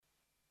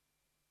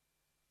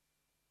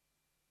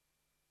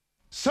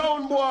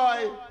Sound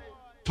boy,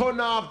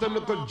 turn off them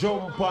little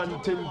jump and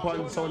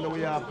timpan sound that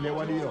we are play.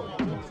 What do you?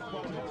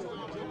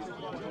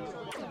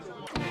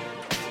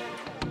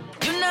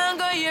 You now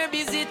go your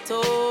busy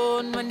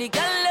tone when the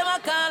girl never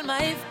call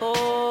my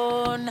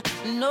phone.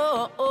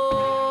 No.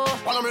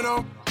 Follow me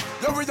now.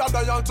 Yeah, we are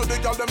dial to the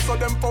girl, them so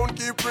them phone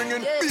keep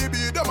ringing.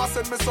 Baby, them a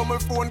send me some my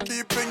phone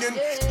keep ringing.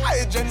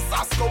 I Jen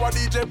Sasko a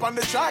DJ on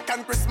the track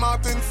and Chris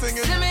Martin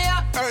singing. See me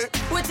up, hey.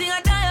 We think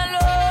I die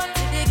alone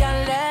to the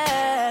girl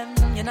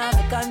them. You know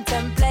to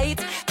contemplate.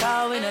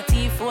 Call when a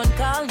T-phone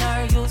call,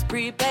 nor use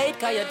prepaid.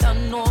 Cause you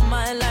don't know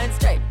my line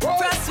straight.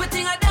 First we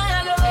think I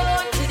die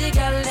alone to the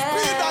girl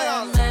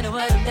them.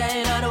 Anywhere I'm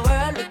dying on the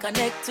world, we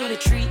connect to the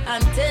tree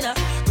antenna.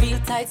 Real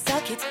tight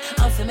socket,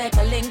 I'm to make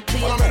a link to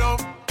you.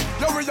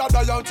 Yeah, we are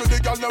dial to the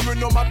gal, we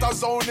no matter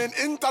zoning.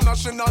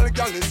 International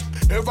gal is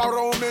ever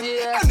roaming.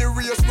 Any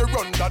race we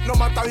run that, no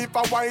matter if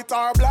a white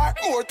or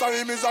black, more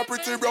time is a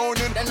pretty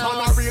browning.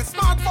 On a real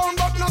smartphone,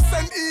 but not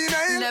send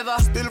email. Never.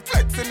 Still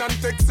flexing and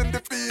texting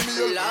the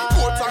female.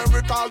 More time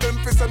we call them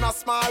fist in a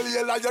small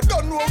yell. You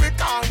don't know we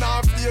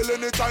can't feel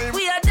anytime.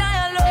 We are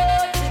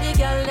dialogue to the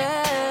gal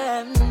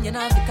them. You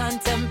know to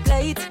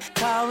contemplate.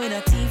 Call when a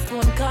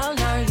T-phone call,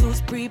 nor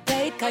use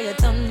prepaid. Cause you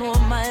don't know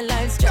my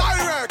line straight.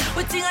 Direct.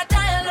 We think I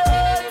dialogue.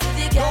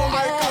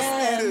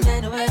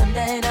 Anywhere I'm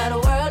dying out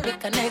of the world, we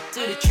connect to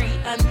the tree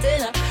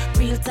antenna.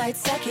 Real tight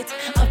socket,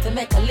 have to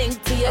make a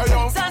link to your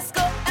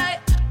Sasko, hey.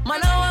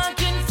 Man, I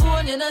walk in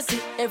phone, you know,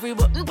 see every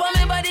button for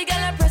me body, girl,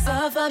 I press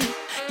off on me.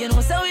 You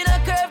know, so in a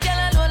curve, girl,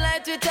 I don't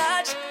like to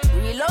touch.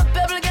 Real up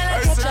pebble, girl,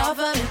 I catch off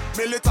on me.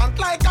 Militant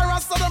like a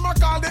rasta, them a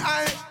call the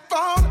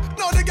iPhone.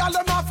 Now the girl,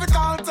 them have to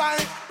call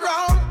time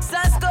round.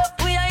 Sasko,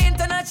 we are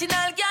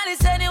international, girl,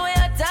 it's anywhere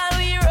at time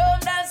we roam.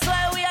 That's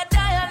why we are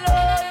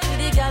dialogue to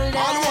the girl,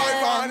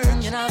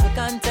 them. You know, we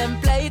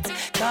contemplate.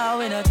 Call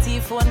when a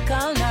T-phone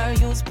call, nor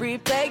use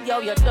prepaid. Yo,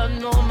 you don't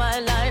know my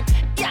line.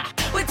 Yeah,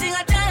 we think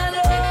I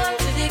dialogue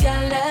to the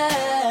girl,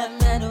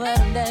 them. Anywhere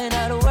I'm dying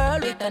out of the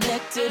world, we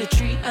connect to the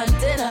tree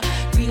antenna.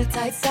 Real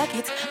tight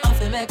socket,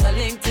 off and make a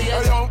link to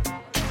you.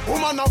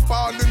 Woman a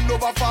fall in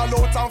love, a fall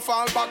out and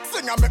fall back.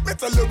 Sing and make me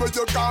tell you where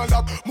you call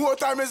that. More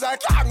time is I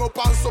hang up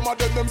and some of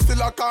them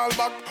still a call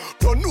back.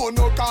 Don't know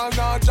no call,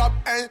 no job,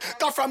 eh.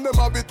 Cause from them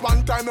a bit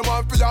one time, them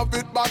a feel a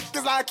bit back.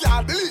 Cause I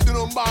can't delete the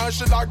number and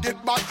she a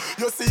get back.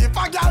 You see if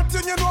a girl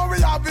thing, you know we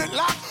have it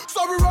locked.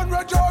 So we run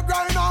with your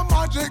grind and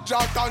magic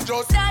jack and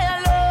just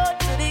dialogue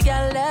to the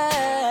girl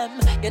them.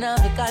 You know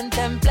we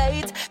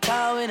contemplate.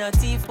 Call when a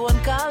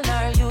T-phone call,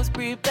 nor use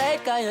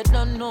prepaid. Cause you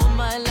don't know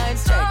my line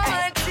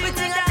straight. We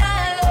think I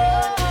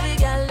dialogue to the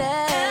girl them.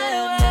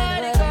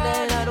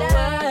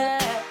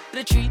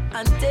 The tree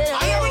antenna.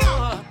 I hear me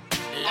now.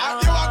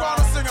 You are going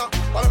to sing up.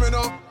 Follow me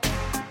now.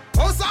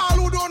 Also all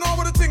who don't know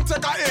what the thing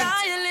take a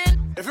hint.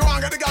 If you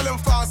want to get the girl in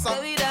faster,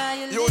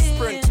 you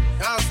sprint.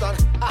 You understand?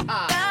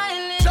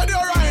 Shed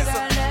your rise.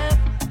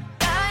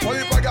 Only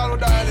if a girl will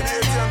die in the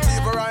AT&T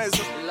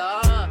Verizon.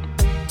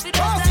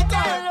 Pass the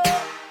time.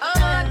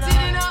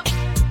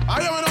 I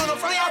don't know, no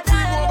friend of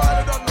people, but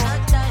I don't know.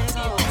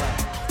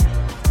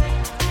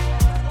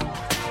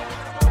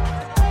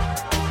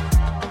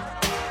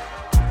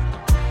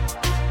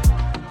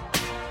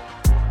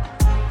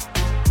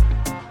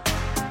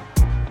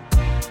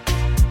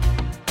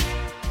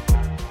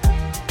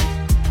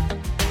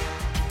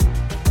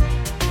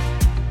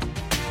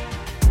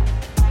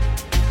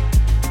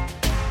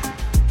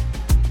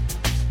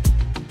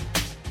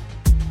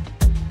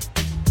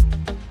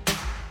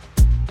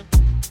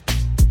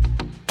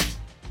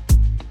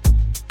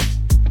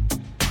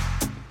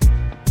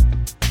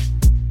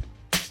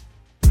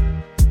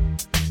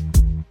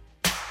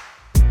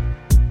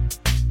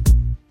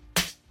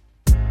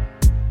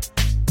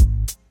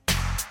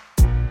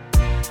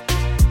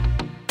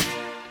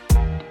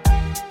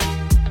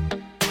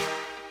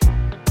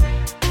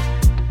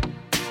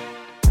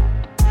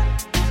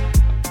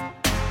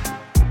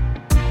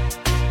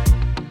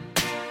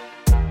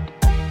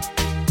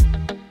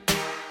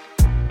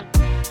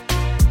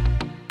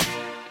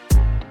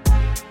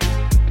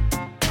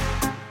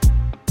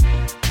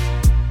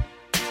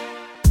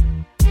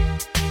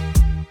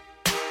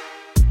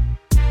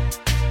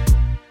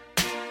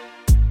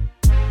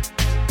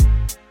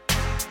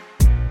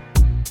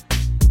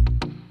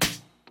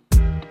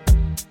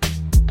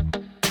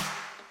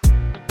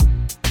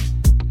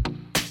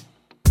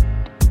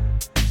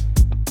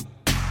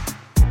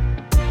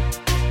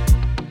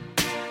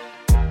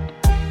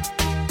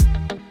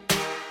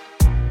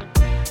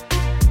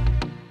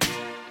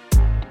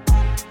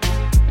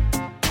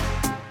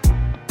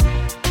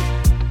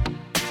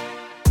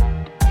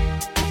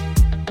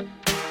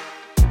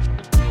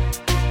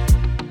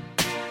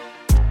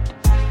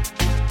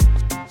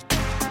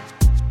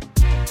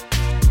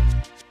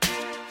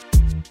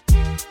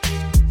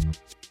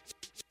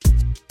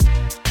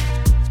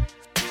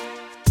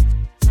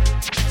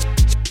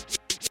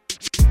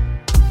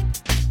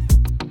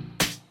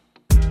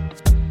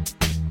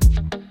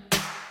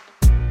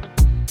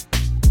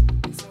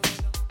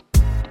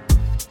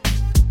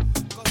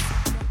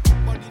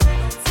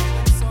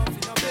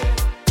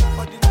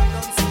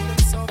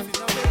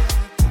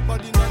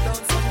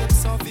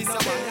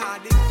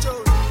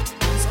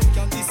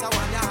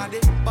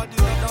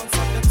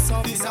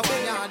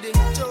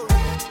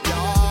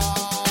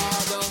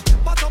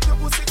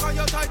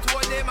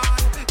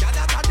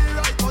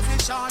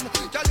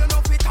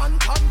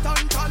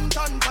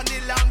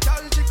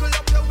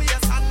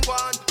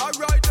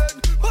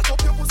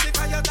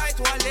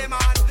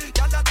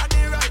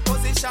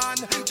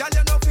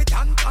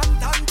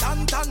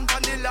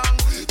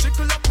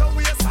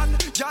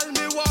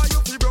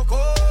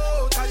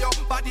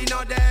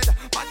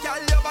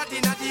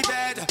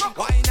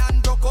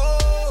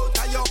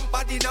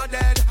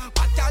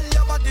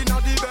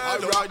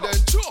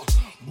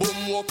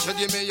 walk, you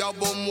give me a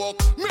bum walk.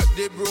 Make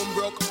the broom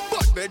broke,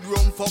 but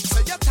bedroom fuck.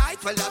 Say you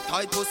tight, well that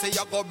tight pussy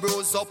you go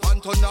bruise up.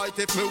 And tonight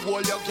if me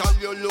hold you, girl,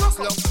 you lose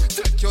love.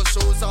 Take your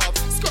shoes off,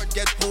 skirt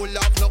get pulled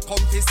off. No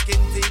comfy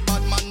skin deep,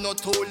 bad man no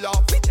too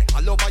love. We take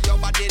all over your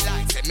body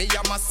like say me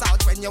a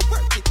massage. When you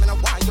work it, me know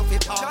why you feel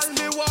pass. Tell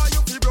me why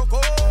you feel broke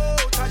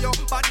out, and your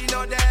body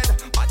no dead.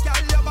 But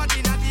girl, your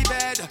body not the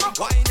bed.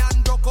 Wine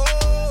and broke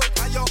out,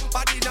 and your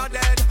body no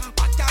dead.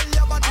 But girl,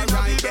 your body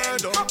not the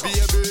bed.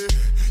 Baby,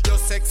 your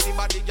sexy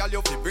body, girl,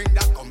 you feel bring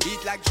that. Come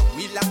beat like drum,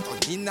 we lock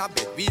down in a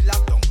bed, we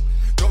lock down.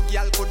 No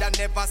girl coulda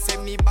never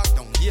send me back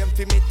down. Game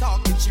for me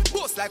talking, she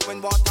boast like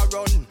when water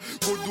run.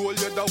 Good hold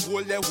you, the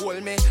hold they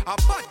hold me. A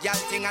bad girl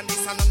thing and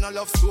this and no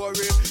love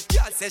story.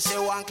 Girl say she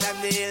want climb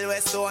the hill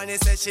west Stony.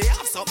 Say she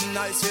have something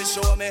nice to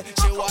show me.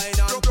 She whine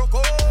and broke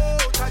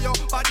out, and your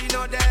body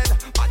no dead.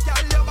 But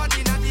girl your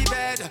body not the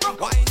bed.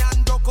 Whine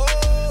and broke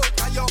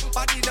out, and your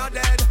body no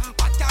dead.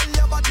 But girl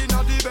your body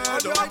not the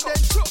bed. Alright then,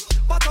 sure.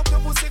 Pat up your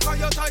pussy 'cause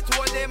you tight to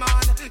hold the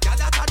man. Girl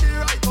that at the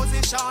right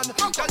position.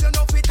 Girl you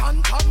know fit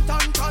tan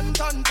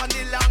on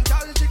the long.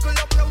 Girl jiggle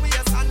up your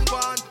waist and go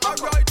on.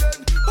 Alright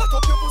then, pat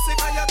up your pussy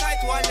 'cause you tight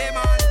to hold the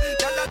man.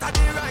 Girl that at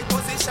the right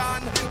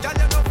position. Girl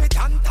you know fit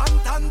tan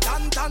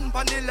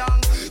on the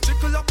long.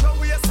 Jiggle up your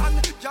waist and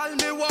girl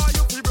me why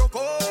you feel broke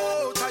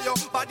out 'cause your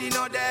body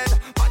no dead.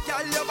 But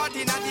girl your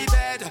body not the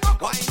bed.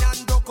 Wine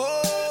and broke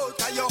out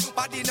 'cause your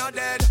body no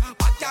dead.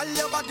 But girl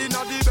your body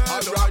not the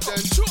bed. Alright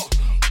then, sure.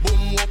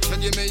 Boom walk, you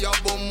give me a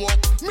boom walk.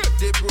 Make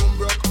the broom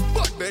broke,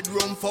 but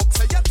bedroom fuck.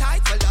 Say you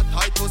tight, well that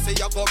tight pussy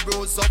you go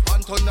bruise up.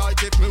 And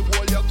tonight if me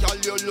hold you, girl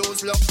you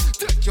lose love.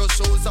 Take your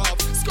shoes off,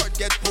 skirt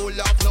get pulled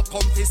off. No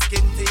comfy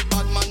skin deep,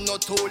 bad man no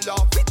too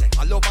love. We take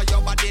all over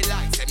your body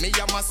like say me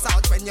a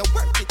massage. When you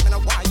work it, me know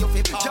why you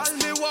feel pass. Tell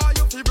me why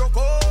you feel broke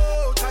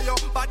out, 'cause your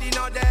body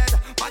no dead.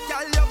 But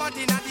girl your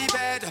body not the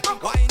bed.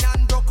 Wine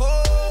and broke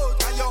out,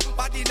 'cause your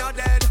body no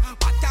dead.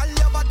 But girl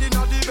your body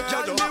not the bed.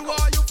 Tell me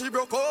why you feel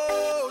broke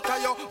out,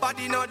 'cause your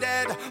body no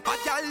dead. But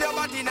girl your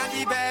body not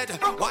the bed.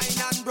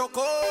 Wine and broke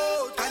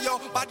out, 'cause your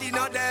body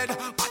no dead.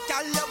 But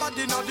girl your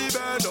body not the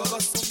bed.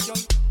 Some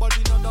girl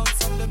body no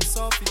dance and them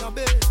soft in a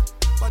bed.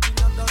 Body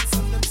no dance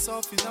and them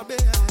soft in a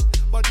bed.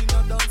 Body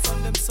no dance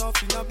and them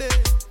soft in a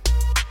bed.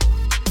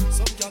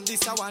 Some girl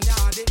this a one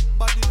yardy.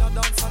 Body no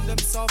dance and them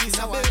soft in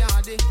a bed.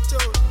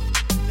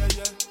 Yeah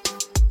yeah.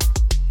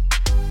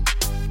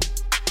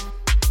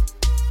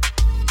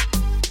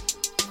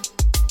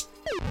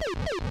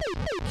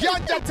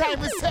 Ganja time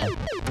we say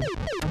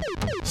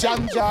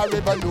Jamja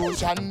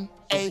revolution,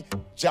 hey,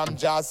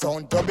 Jamja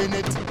sound dubbing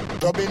it.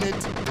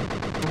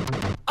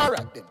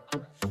 Alright then,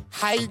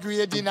 high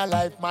grade in a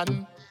life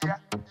man.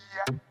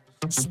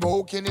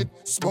 Smoking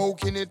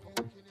it,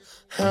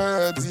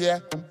 herbs yeah.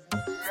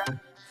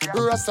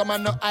 Rasta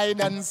man no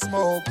hide and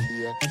smoke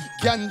yeah.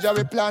 Ganja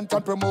we plant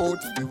and promote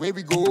the way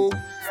we go.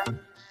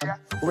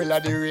 Well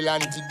the real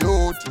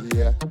antidote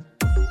yeah.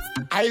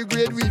 High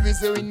grade weed, we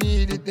say we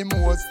need it the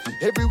most.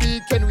 Every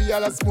weekend we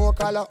all a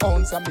smoke all a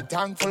ounce and be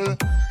thankful.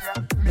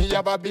 Me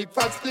have a big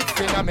fat split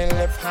in my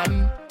left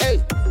hand.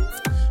 Hey,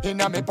 in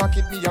my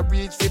pocket me a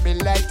reach for me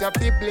light up,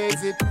 me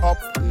blaze it up.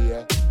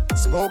 Yeah,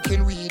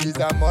 smoking weed is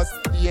a must.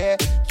 Yeah,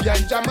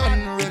 Ganja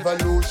man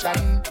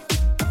revolution.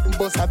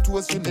 Bust a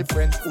toast with me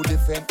friends who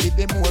defend it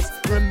the most.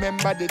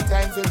 Remember the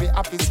times when we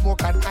happy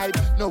smoke and hide.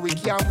 No, we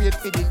can't wait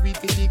for the weed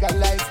to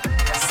legalize.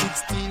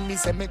 16, me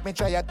say make me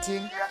try a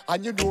thing.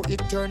 And you know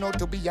it turn out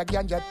to be a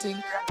ganja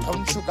thing.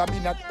 Town sugar, me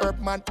not herb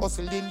man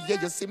hustling.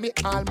 Yeah, you see me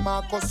all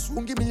Marcus,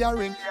 soon give me a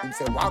ring. Him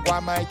say,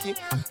 Wagwa Mikey,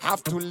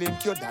 have to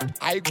link you that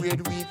high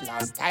grade weed.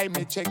 Last time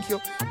me check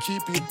you,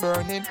 keep it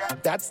burning.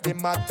 That's the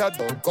matter,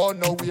 don't go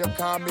nowhere,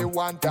 cause me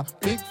want a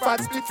big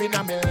fat spliff in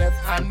my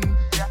left hand.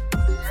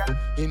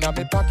 In my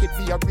pocket,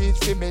 me a reach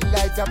for me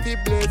light up, me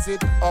blaze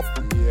it up,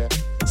 yeah.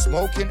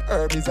 Smoking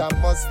herb is a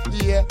must,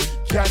 yeah.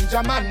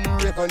 Ganja man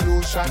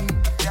revolution.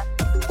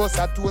 Bust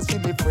a toast for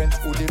me friends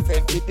who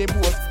defend it the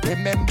most.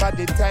 Remember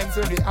the times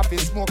when we happy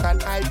smoke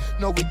and hide.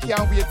 No, we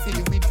can't wait for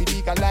the weed to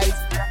legalize.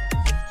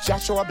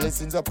 Joshua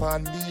blessings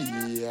upon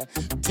me, yeah.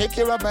 Take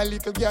care of my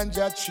little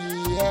ganja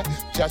tree, yeah.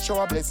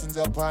 Joshua blessings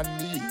upon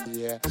me,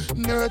 yeah.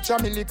 Nurture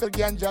me little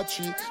ganja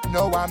tree.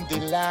 Now I'm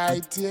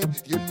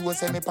delighted. You know,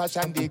 say me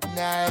passion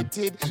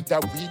ignited.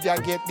 That weed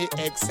that get me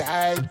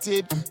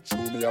excited. Show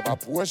me have a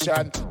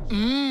portion.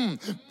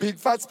 Big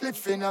fat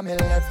spliff in my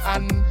left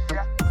hand.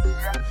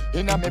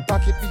 In my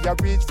pocket, me a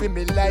reach for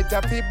me light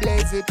up, me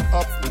blaze it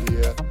up,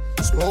 yeah.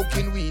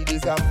 Smoking weed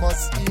is a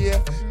must, yeah.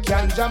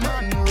 Ganja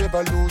man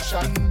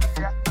revolution.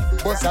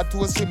 Bust a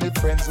toast to me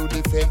friends who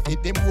defend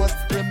it the most.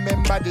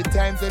 Remember the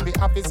times when we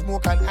happy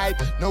smoke and hide.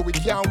 No, we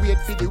can't wait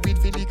for the weed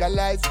to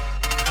legalize.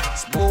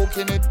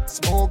 Smoking it,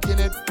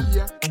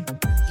 yeah,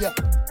 yeah.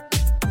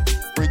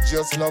 We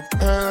just love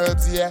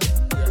herbs, yeah.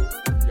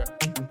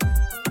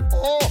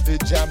 Oh, the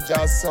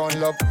Jamja sound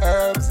love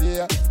herbs,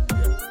 yeah.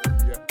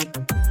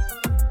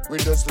 We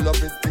just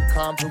love it to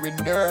calm to with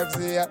nerves,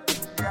 yeah.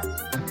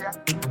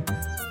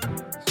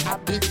 A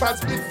big fat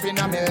spliff in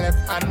my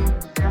left hand.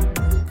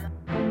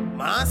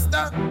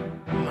 Master,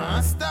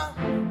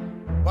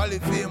 Wally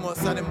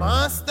famous and the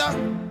master.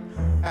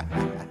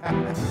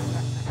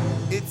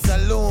 It's a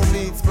Low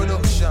Beats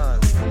production.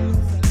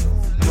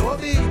 Low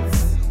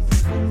Beats.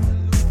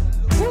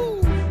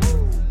 Woo.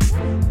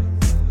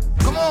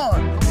 Come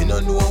on. You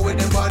don't know where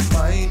them bad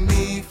mind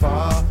me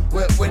for.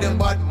 Where them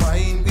bad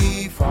mind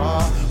me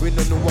for. We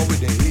don't know where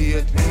they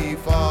hate me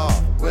for.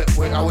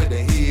 Where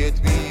they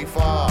hate me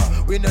for.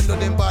 We don't know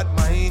them bad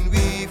mind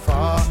me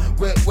for.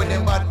 Where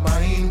them bad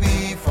mind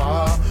me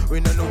for. We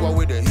don't know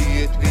where they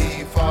hate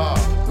me for.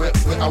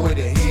 Where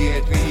they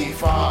hate me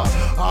for.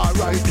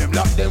 Alright, them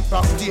lock them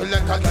from tail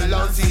like a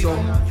galancy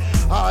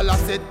down. All I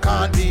said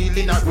can't deal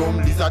in a room.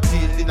 Lizard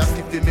tail in a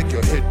stiff they make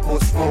your head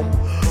post bump.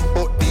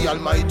 But the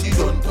Almighty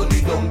don't turn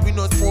it down. We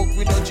no smoke,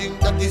 we no drink,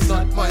 that is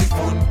not my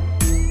fun.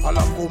 All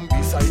I come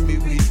beside me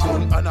with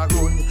gun and I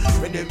run.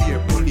 When them hear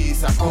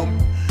police I come.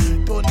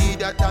 Don't need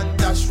that and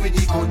dash with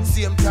the gun.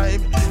 Same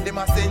time, them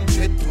a send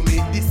threat to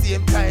me. The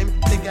same time,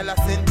 the girl a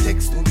send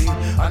text to me.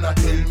 And I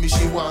tell me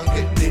she want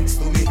get next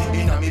to me.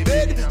 In a me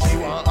bed, she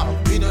want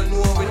up. Me no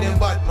know where them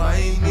bad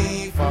mind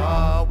me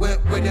for.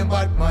 Where them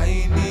bad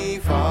mind me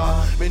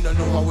for. Me no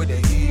know where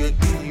they hate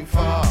me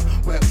for.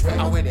 Where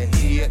they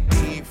hate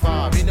me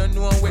for. Me no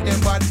know where them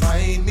bad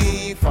mind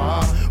me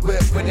for.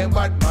 Where them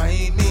bad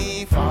mind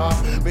me for.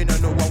 Me no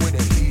know where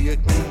they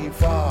hate me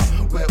for.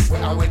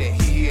 Where they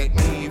hate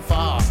me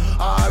for.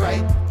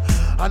 Alright,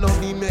 I know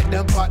me make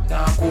them pot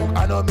now cook.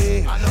 I know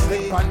me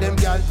make on them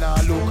girls now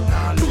look.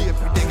 Play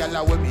pretty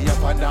girl when me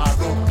up and I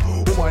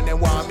go. Woman them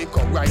want me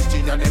come right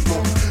in and them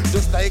book.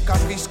 Just like a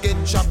fish get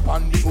chopped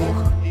on the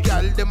hook.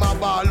 Girl them a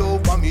ball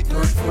over me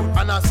third foot.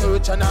 And I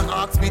search and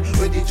I ask me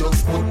where the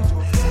jugs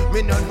put.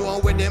 Me no know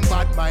where them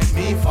bad mind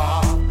me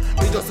for.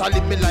 Me just a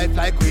live me life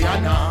like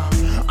Rihanna.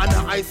 And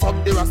I ice up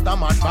the Rasta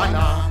man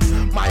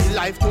banner. My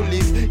life to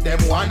live, them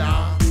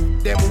wanna.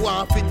 Them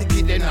want fit to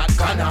get them not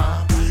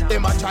gonna.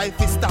 Them a try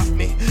to stop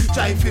me,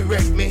 try to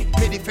wreck me.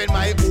 Me defend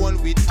my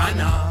own with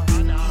Anna.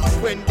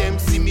 When them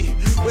see me,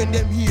 when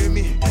them hear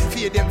me,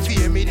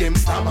 fear me, them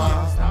stammer.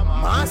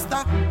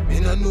 Master, me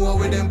no know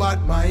where them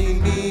bad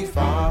mind me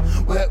for.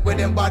 Where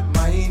them bad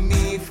mind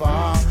me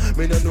for.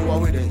 Me no know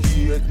where they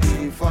hate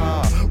me for.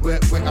 Where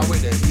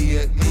they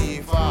hate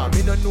me for.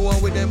 Me no know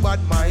where them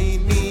bad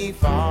mind me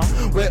for.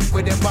 Where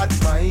them bad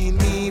mind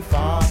me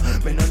for.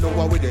 Me no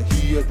know where they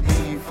hate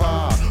me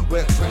for.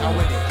 Where they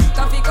hate.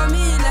 Coffee come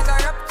in like a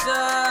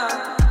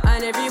rapture,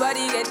 and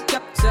everybody get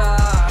captured.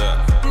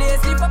 Play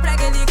slip up like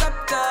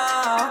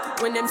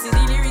helicopter. When them see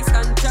the lyrics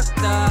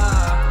constructor.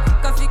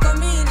 Coffee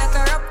come in like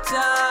a rapture,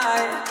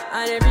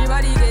 and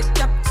everybody get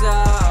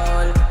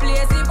captured.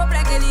 Play slip up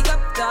like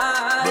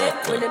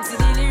helicopter. When them see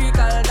the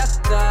lyrical doctor.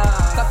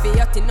 Coffee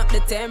hotting up the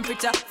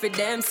temperature for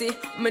them see.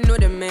 Me know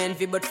the man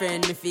fi but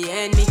friend me fi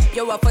enemy.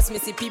 Yo I first me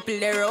see people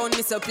there around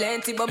me so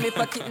plenty, but me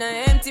pocket na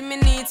empty. Me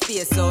need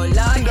space so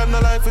large. Them no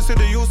life is see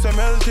the use them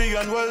healthy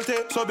and wealthy.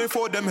 So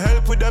before them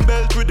help with them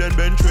belt with them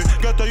bench.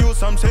 Get to use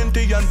some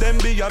senti and them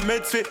be a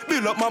medsi.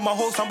 Build up mama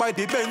house and buy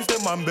the Benz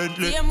them and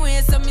Bentley. Same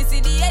way so me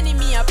see the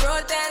enemy a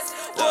protest.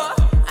 Whoa,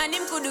 and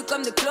him could do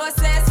come the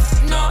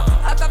closest. No,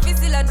 I can feel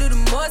still I do the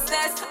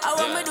mostest. I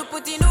want me to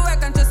put in the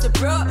work and trust the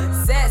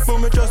process. But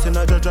me trust in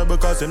a judge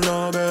because him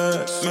know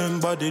best.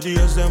 Remember the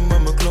days them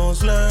when me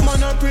closeless.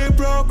 Man I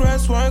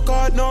pre-progress, work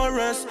hard no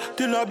rest.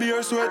 Till I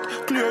beer sweat,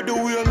 clear the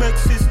wheel make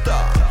sister.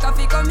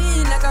 Coffee come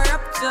in like a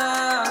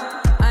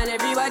rapture, and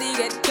everybody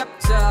get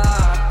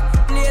captured.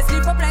 Play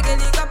slip up like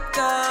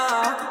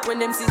helicopter. When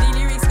them see the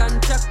lyrics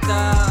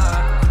constructor.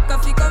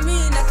 Coffee come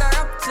in like a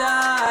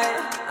rapture,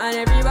 and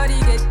everybody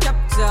get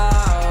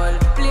captured.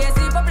 Play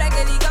slip up like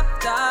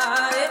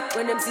helicopter.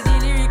 When them see the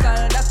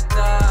lyrical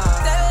doctor.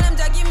 Tell them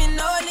to give me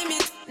no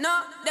limit.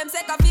 No, them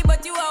say coffee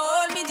but you a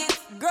whole midget.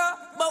 Girl,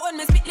 but when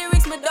me spit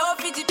lyrics me don't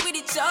fidget with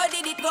it. Sure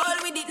did it, goal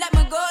with it like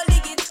me goal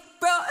dig it.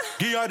 Bro.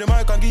 Give her the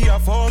mic and give her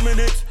 4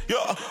 minutes.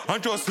 Yeah,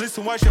 and just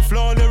listen while she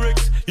flow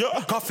lyrics.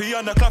 Yeah, coffee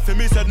and the coffee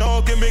me said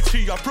no gimmick.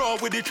 She a pro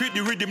with it, treat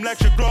the rhythm like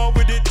she grow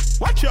with it.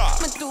 Watch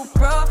out. Me too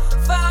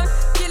profound,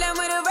 kill them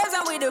with the verse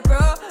and with the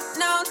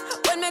pronouns.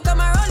 When me come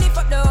around, lift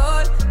up the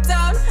whole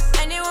town.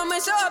 Anyone me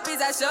show up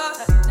is a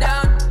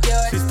showdown.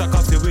 Sister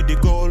coffee with the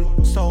goal.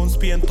 Sound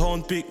Spain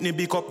town picnic,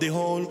 big up the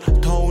whole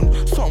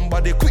town.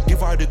 Somebody quick give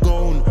her the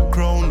gown.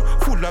 Crown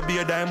full of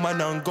beer,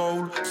 diamond and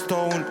gold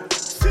stone.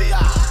 See ya.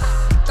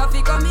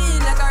 Coffee come in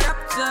like a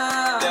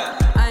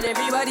rapture, and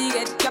everybody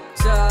get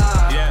captured.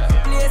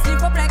 Play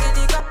slip up like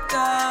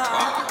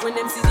helicopter. When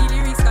them see the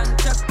lyrics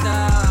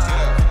constructor.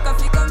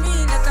 Coffee come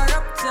in like a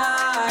rapture,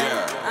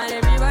 and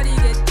everybody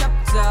get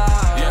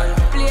captured.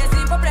 Play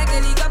slip up like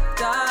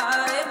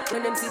helicopter.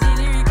 When them see the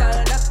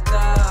lyrical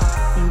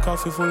doctor.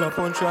 Coffee full of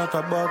punch like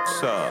a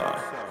boxer.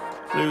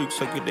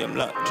 Lyrics I give them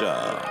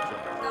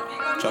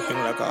lockjaw. Chopping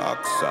like a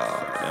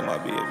oxa. Them a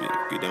baby,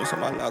 give them some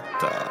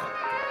lacta.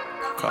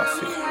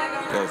 Coffee,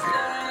 Govy,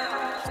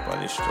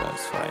 Spanish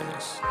Town's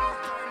finest.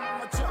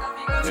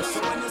 Yes,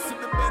 sir. When you see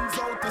the Benz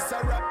out, it's a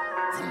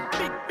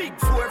rap. Big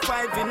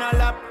 4-5 in a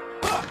lap.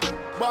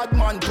 Bad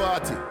man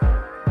party.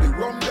 The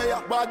Rum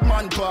there, bad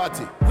man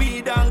party.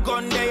 Weed and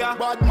gun there,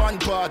 bad man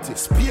party.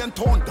 Spain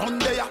town down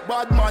there,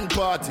 bad man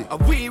party.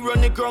 We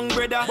run the ground,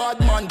 brother, bad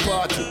man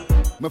party.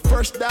 My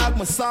first dog,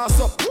 my sauce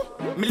up.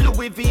 Me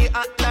Louis V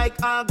act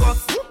like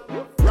August.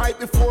 Right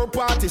before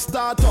party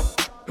start up.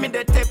 Me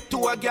the tip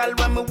to a girl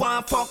when me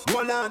want fuck.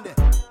 Hold on there.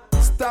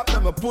 Stop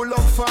them, me pull up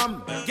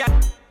fam.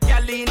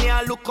 Girl in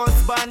here look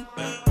husband.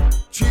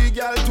 3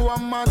 girl to a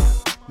man.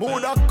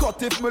 More that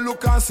cut if me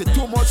look and see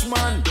too much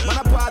man. Man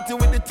a party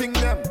with the thing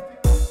them.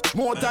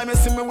 More time you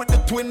see me with the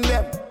twin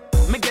them.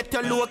 Me get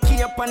a low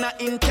key up on a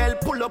intel.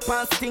 Pull up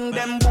and sting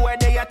them boy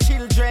they are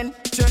children.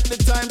 Check the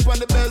time on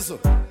the bezel.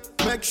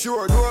 Make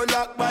sure door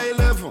lock by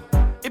 11.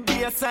 It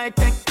be a side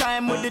take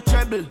time with the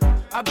treble.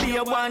 I be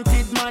a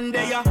wanted man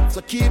there.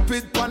 So keep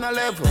it on a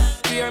level.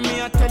 Hear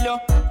me I tell you.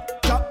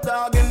 Top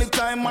dog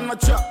anytime on a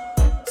chop.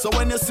 So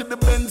when you see the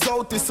Benz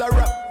out it's a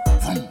rap.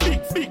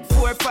 Big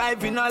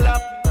 4-5 in a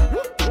lap.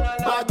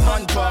 Bad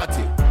man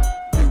party.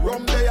 The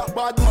rum there,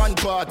 bad man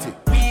party.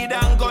 Weed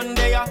and gun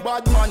there,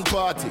 bad man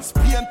party.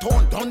 Spain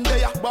town down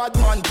there, bad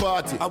man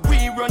party.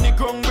 We run the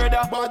ground,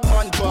 brother, bad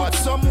man party.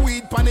 Put some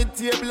weed on the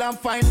table and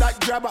find that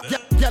grabber.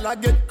 Girl I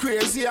get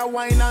crazy, I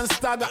wine and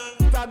stagger.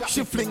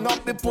 She fling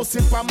up the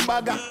pussy from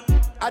bagger.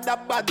 At a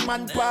bad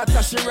man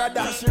party, she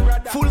rather.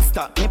 Full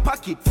stock, me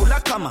pocket full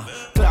of camera.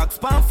 Clocks,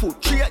 pan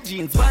foot, 3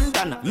 jeans,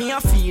 bandana. Me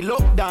a feel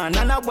up down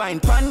and a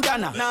wine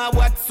pandana. Now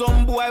what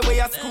some boy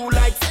where a school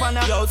like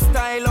spanner. Yo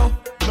style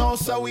up. No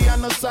so we are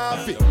no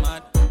soft.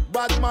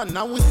 Bad man,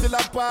 now we still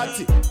a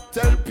party.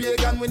 Tell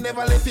pagan we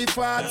never let it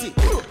party.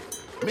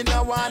 Me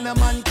no want a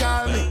man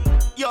call me.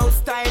 Yo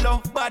style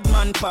up, bad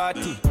man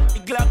party.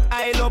 Glock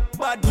aisle up,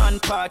 bad man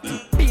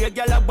party. Be a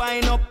gal a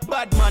wine up,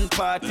 bad man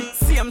party.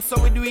 Same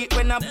so we do it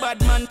when a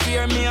bad man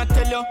hear me I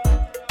tell you.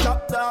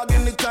 Top dog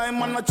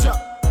anytime on a chop.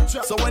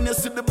 So when you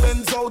see the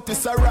Benz out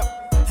it's a rap.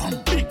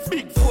 Big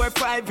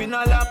 4-5 in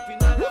a lap.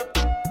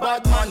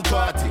 Bad man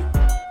party.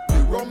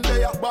 The rum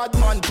there, bad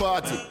man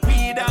party.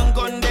 Weed and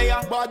gun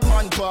there, bad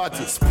man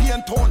party.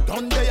 Spain town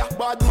down there,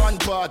 bad man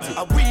party.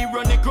 We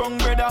run the ground,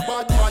 brother,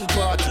 bad man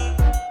party.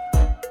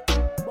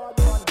 Bad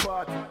man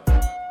party.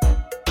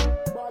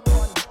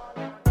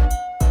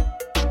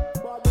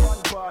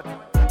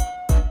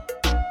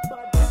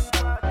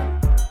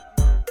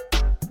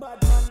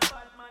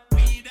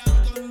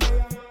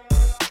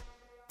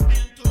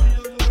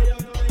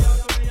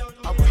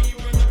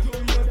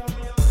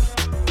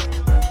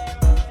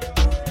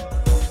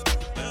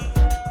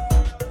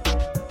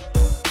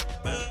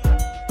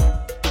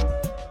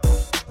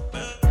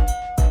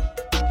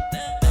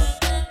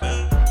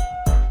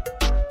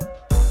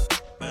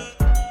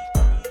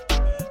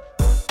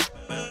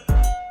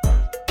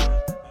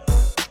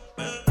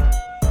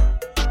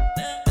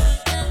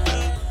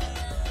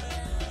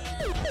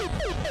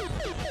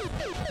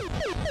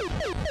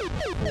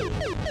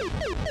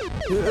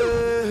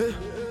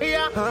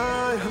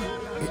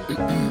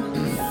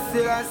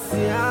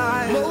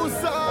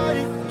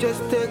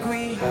 Just take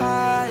we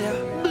higher.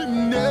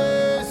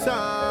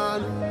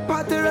 Nation.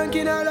 Party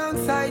ranking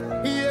alongside.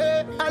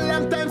 Yeah, a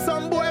long time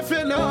some boy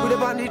feel now. With a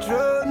bandit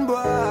throne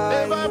boy.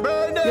 Ever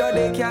burn it. Yo,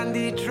 they can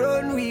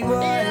dethrone we boy.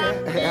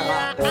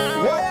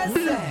 What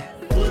you say?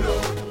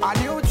 A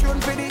new tune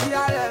for the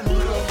girl.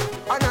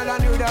 Another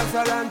new dance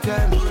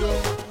anthem.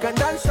 Can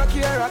dance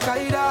Shakira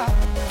Kaida.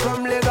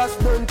 From Lagos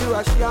down to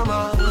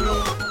Ashiyama.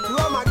 To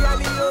a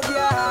Magali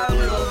girl.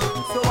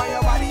 So why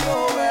your body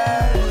over?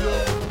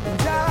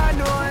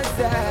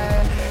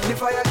 The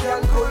fire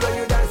can cool when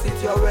you dance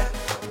it your way.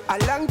 A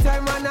long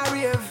time man a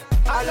rave.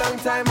 A long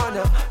time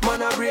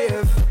man a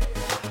brave.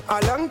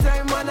 A long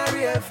time man a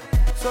rave.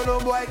 So no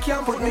boy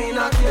can't put me in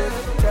a cave.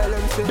 Tell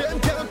them say them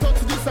can't touch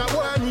this a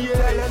 1 year.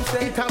 Tell them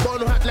say it a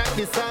burn hot like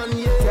the sun,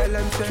 yeah. Tell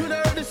them say you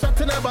know the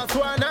shot in a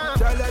Botswana.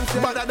 Tell them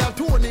say better than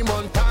Tony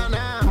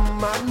Montana.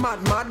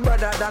 Mad,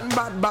 brother than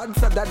bad,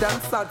 sadder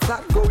than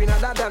sad, going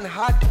other than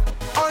hot.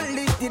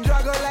 Only the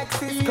dragon like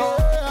Cisco.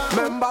 Yeah.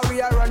 Remember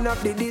we are run up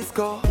the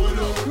disco.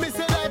 Me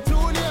say that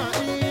tune ya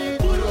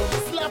eat.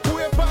 Slap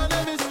way upon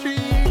every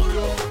street.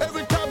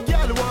 Every top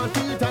girl want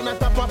it and a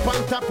top up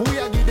on top. We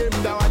a give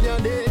them the one ya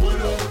day.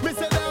 Me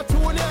say that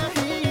tune ya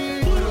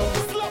eat.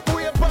 Slap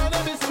way upon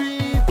every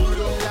street.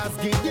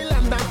 Last gig the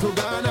London to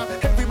Ghana.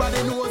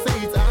 Everybody knows say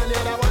it's all the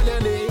other one ya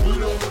day.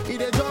 He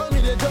dey draw me,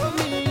 they draw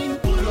me.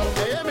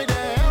 They hear me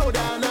there out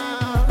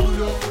now.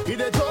 He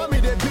dey draw me,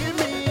 they beat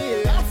me.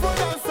 Afro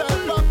dancer,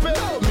 pop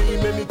it.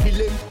 Me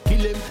kill him,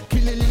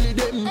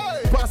 them.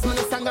 Pass me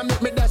the song and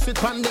make me dash it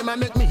from them and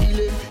make me heal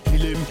him,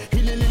 them.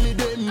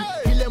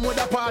 Heal him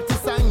with a party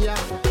song, yeah.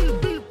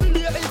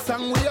 Be a hit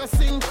song we a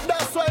sing.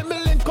 That's why me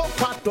link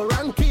up at the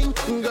ranking.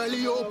 Girl,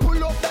 you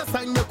pull up that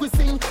song make we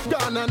sing.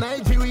 Ghana,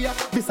 Nigeria,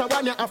 this a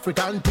one ya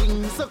African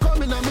thing. So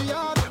come in a me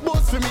yard,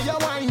 boast for me a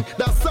wine.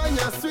 That song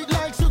ya sweet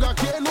like sugar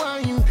cane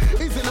wine.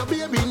 Is in a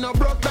baby, no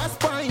broke that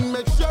spine.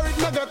 Make sure it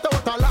no get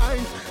out of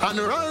line. And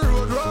run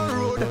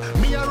road,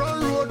 me a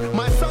run road.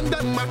 My son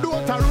them my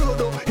daughter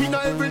road. In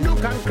every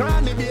nook and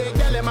cranny, be a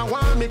girl them a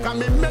want me. Can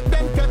me make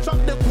them catch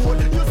up the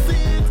code. You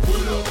see it?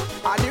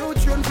 A new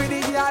tune for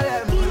the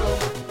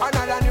girl.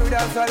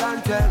 dancehall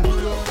anthem.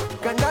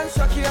 Can dance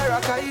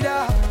Shakira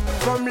Kaida.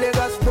 From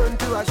Lagos burn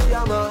to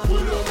Ashiyama.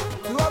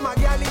 To a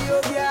Magali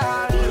girl.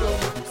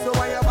 So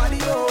why your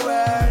body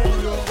over?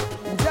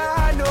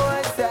 Jah know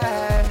I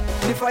say.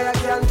 The fire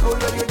can't cool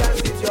when you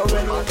dance it your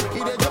way. He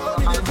dey told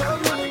me.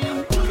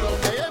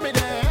 They hear me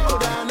there,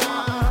 hold on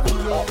now.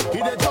 He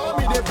dey told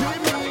me they beat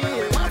me.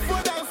 My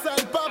foot dance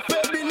and pop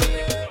baby.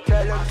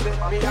 Tell them say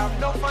me have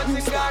no fun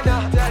in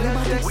Ghana. Tell them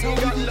say we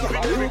got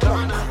love in the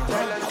corner.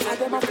 Tell them say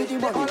them a pretty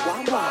money,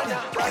 one.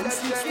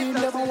 M16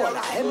 level 1,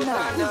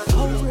 M9.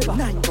 Whole river,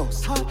 9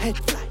 ghosts, head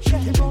fly.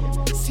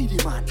 See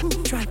the man,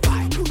 drive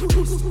by.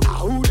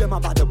 Who them a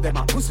bad up, them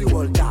a pussy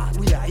wall dad.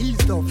 We are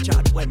eased off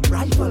chat when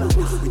rifle and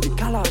with the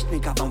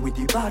Kalashnikov and with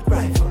the bad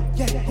rifle.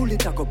 Yeah, pull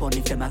it up on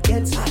if them a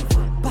get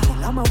cypher.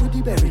 Balama with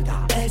the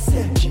Beretta,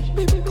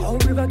 SMG. Whole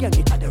river gang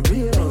it at the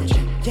real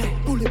OG. Yeah,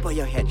 pull it by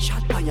your head,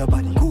 shot by your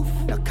body. Goof,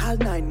 the call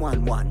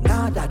 911,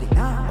 nah daddy,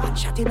 nah. One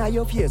shot in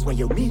your face when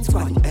you meet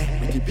squaddy.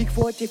 With the big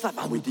 45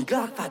 and with the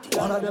Glock fatty.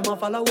 All of them a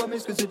follow me,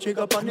 squeeze the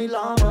trigger on the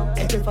llama.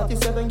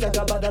 AK-47 get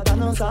a better than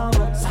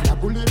Osama. Sana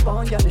bullet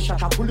pound, yeah, the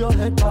shot a pull your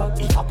head back.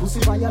 If a pussy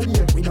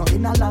violate, we not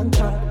in a long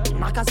chat.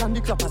 Marcus and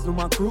the clappers, no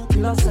man crew,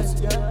 killer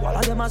sense. All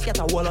of them a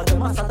scatter, all of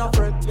them a start a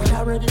fret. We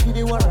are ready for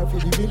the war, for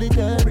the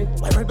military.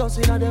 When we bust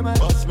in a them,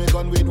 bust me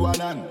gun with one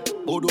hand.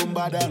 Bodum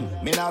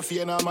badan, me nah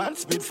fear no man,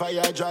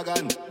 Spitfire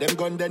dragon. Them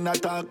gun then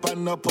attack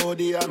pan no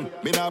podium.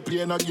 Me nah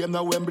play no game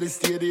no Wembley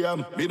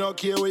Stadium. Me no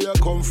care where you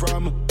come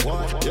from.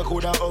 What? You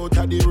coulda out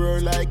of the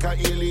world like a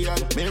alien.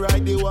 Me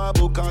ride the war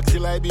book to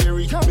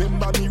Liberia.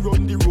 Remember me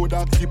run the road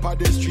at the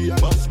pedestrian.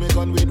 Bust me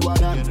gun with one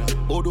hand,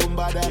 Bodum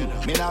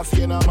badan. Me nah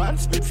fear no man,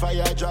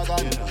 Spitfire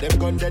dragon. Them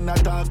gun then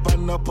attack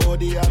pan no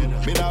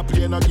podium. Me nah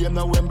play no game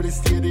no Wembley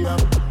Stadium.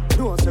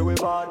 Don't say we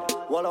bad,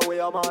 wall away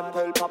a man.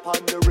 Tell Papa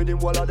and the rhythm,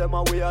 wall of them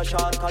away a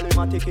shot.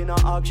 Calimatic in a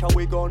action,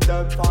 we gun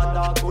them fan.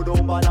 That good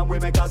on bad and we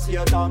make a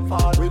Satan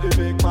fall. With the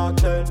big Mark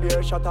 10,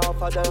 beer shut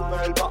off of them.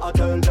 Well, but I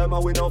tell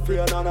them we no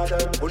fear none of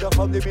them. Coulda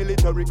from the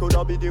military,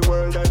 coulda be the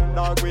world then.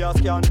 Dog, we a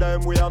scan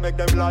them, we a make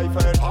them life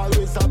end.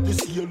 Always have to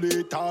see you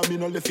later, me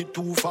no left it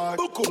too far.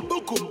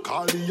 Bukum,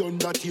 call the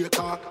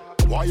undertaker.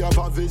 Why have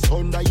a vest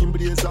under him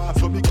blazer?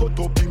 So me cut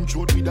up him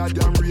throat with a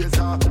damn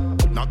razor.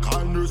 Na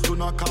call nurse to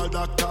na call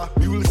doctor.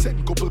 We will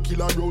send couple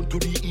killer round to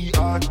the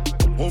ER.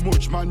 How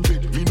much man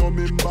dead? Me no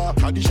member.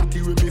 Had the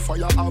shotty with me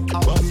fire up.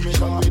 Bust me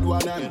gun with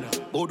one hand,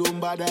 Bodum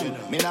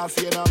badan. Me nah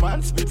fear no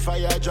man,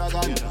 Spitfire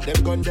dragon.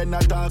 Them gun then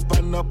attack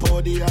pan no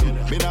podium.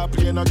 Me nah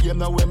play no game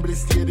no Wembley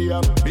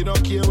Stadium. Me no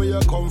care where you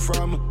come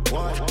from.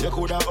 What? You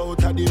coulda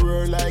out of the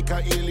world like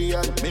a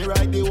alien. Me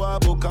ride the war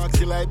book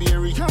to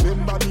Liberia.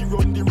 Remember me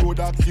run the road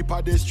at the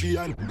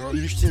pedestrian. No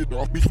shit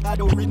up. I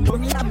don't read no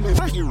name.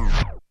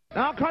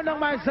 Now come down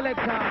my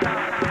selector. Yeah,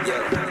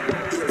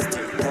 here's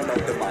Steve, turn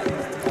out the mic.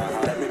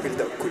 Let me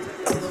build up quick.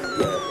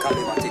 Yeah,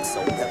 Calimatic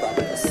sound, never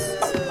bless.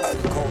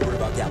 Cold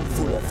river gang,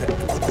 full effect.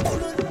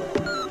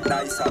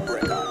 Nice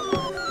breaker.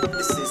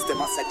 The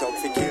system I set up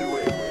for kill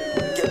with.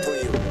 Get to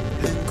you.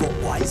 Link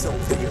up wise out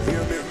there, you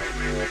hear me?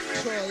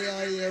 Sure,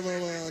 yeah,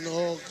 man.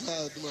 Oh,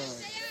 God, man.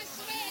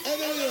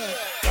 Anyway.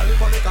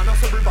 California and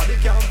everybody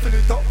can fill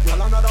it up.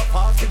 Well, another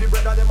pass to the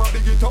bread of them a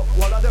big it up.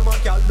 All of them a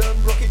call them,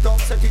 rock it up,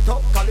 set it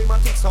up.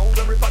 Calimatic sound,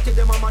 every party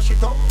them a mash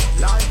it up.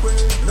 Like we,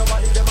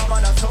 nobody them a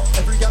bad as up.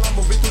 Every girl a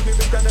move it to the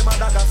beat and them a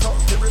dagger up.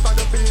 The rip on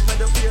the beat, make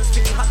the place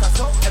feel hot as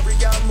up. Every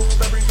girl move,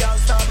 every girl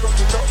start rock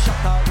it up.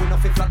 Shatter, we no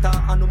fit flatter,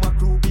 and no my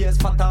crew bass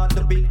fatter.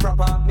 The beat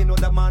proper, me know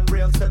the man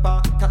real stepper.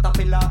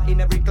 Caterpillar,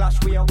 in every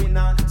clash we a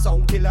winner.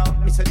 Sound killer,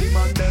 me say the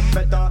man them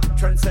better.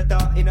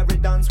 Trendsetter, in every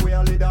dance we a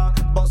leader.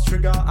 Bust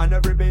trigger, and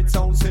every beat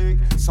sound sick.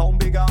 Sound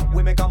bigger,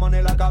 we make our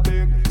money like a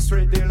big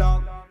straight dealer.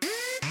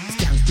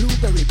 Skank,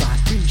 blueberry bar,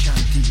 green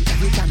shanty.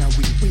 Every kind of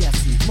weed we a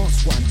see,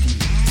 must want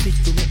it. Stick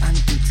to me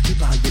antics,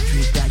 keep all the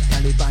trick like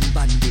Taliban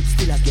bandits.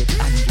 Still I get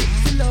angry.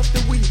 We love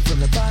the weed from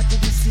the bar to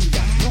the sea.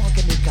 No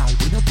chemical,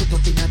 we no put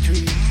up in a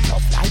tree.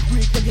 Tough like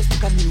brick when you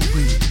smoke a new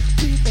breed.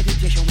 Deep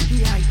meditation with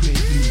the high grade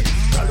weed.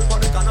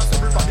 Everybody can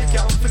everybody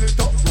can fill it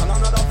up. One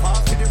another pass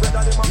to the red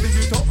of them a big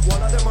it up.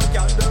 One of them a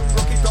gal them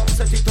rock it up,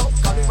 set it up.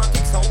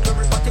 Calimatic sound,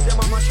 everybody them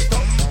a mash it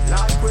up.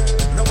 Like we,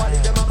 nobody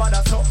them a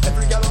bad as up.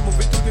 Every girl move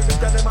it to the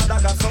beat and them a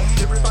dagger up.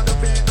 The rip on the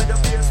beat, make the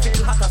bass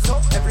feel hot as up.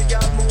 Every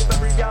girl move,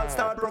 every girl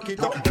start rock it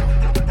up.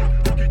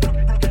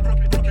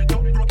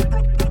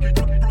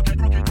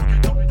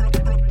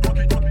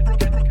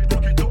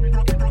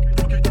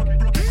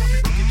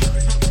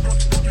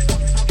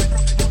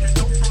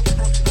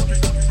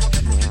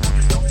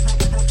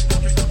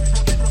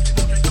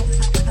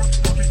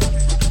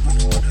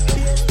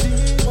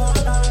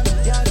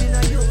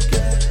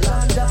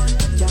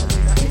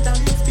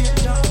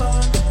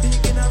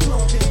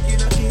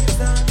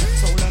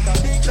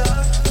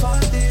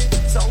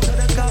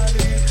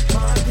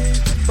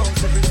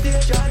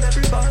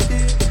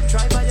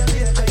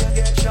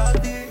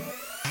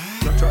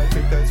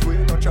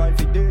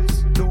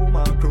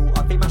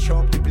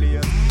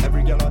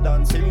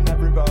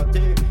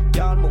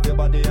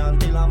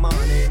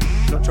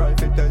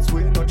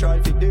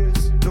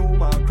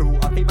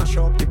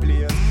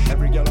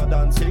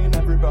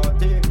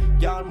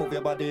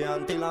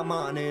 a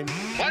morning.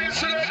 Why you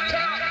selector?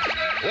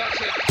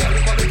 Watch it.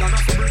 Everybody gonna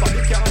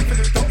everybody can't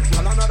fill it up.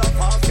 All another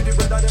fast with the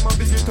brother them a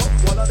big it up.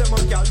 All of them a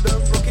gal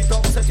them rock it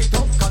up, set it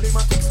up.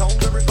 Calimatic sound,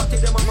 everybody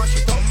them a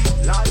mash it up.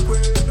 Like we,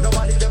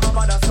 nobody them a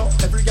bother so.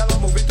 Every gal a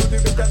move it to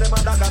the beat them a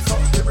dagger so.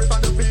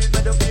 Everybody beat,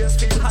 make the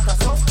bass feel hotter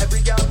so.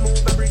 Every gal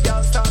move, every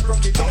gal start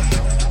rock it up.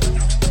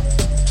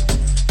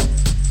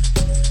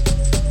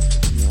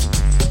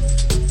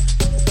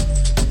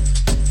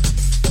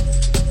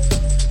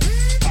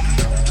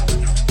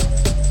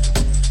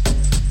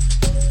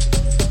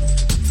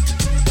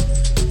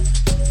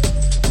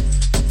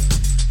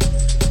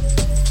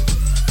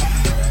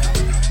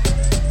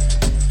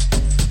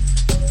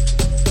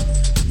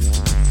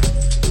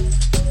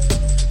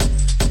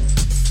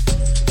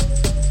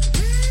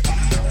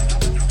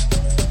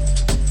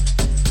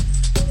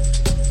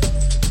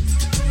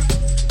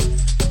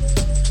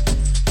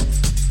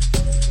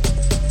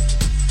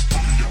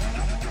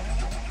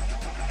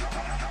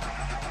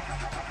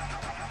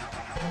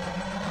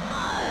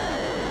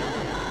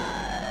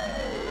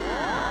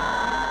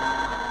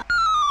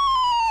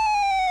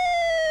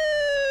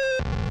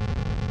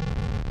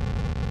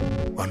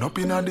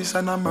 Inna this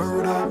and a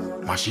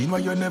murder. Machine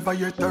where you never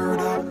yet heard.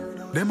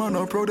 Them a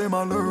no pro, them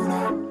a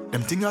learner.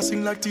 Them thing a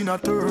sing like Tina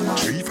Turner.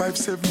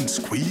 357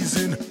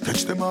 squeezing.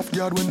 Catch them off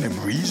guard when them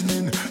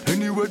reasoning.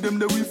 Anywhere them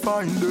that we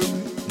find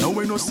them. Now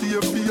we no see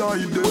if we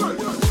hide them.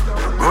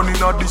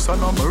 Running at this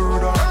and a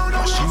murder.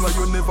 Machine where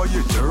you never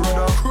yet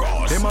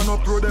heard. Them a no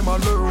pro, them a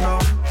learner.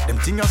 Them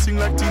thing a sing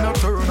like Tina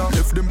Turner.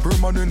 Left them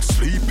permanent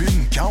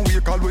sleeping. Can't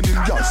wake all when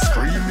them just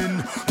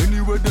screaming.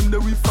 Anywhere them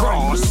that we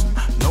find them.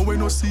 Now we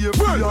no see if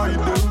we hide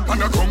them.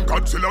 And a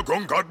conquered, still a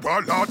conquered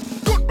warlord.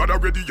 Don't bother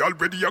ready,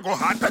 already I go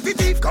hard. Petty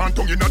thief can't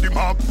tongue inna the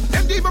mob.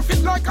 Them even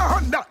fit like a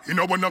Honda. You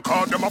know when I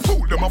call them a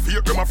fool, them a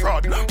fake, them a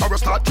fraud. Or a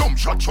start jump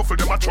shot, shuffle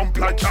them a jump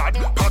like card.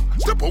 Pack,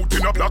 step out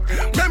in a block.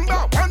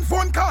 Remember, one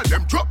phone call,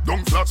 them drop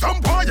down flat. Some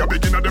boy a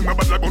begin at them a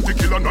bad like bounty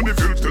killer. None of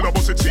you still a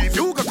bust it chief.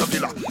 You got a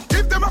villa.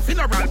 Give them a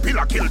funeral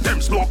pillar, kill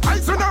them slow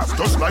poisoners.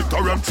 Just like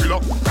torrent thriller.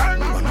 Bang!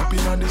 Run up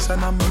inna this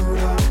and a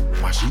murder.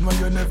 Machine where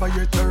you never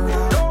yet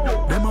heard.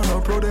 Them a no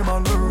pro, them a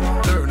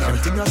learner. Them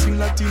thing a sing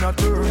like Tina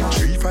Turner.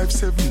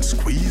 357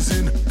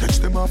 squeezing. Catch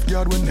them off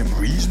guard when them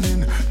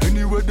reasoning.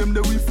 Anywhere them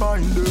that we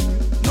find them.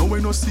 Now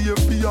we no see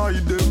if we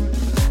hide them.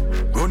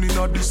 Running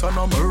at this and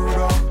a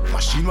murder.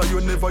 Machine where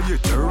you never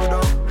yet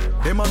heard.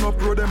 Them a no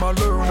pro, them a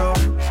learner.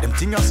 Them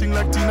thing a sing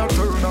like Tina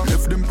Turner.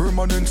 Left them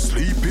permanent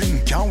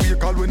sleeping. Can't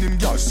wake all when them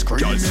just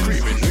screaming.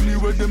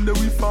 Anywhere them that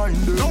we find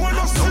them. Now we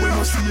no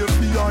see if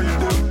we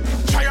hide them.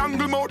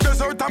 Triangle mouth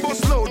desert and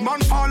bus load.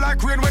 Man fall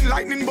like rain when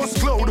lightning bust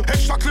cloud.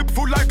 Extra clip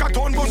full like a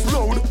ton bus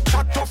load.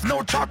 Chat tough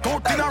now, chat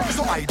out in a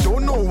so I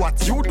don't know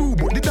what you do,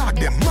 but the dog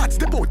them mats.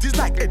 The boat is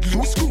like head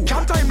loose screw.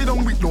 Can't tie me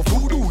down with no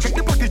voodoo. Check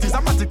the packages, a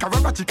matic, a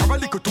rabatic, a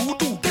little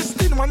tutu.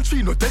 Testing 1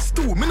 3, no test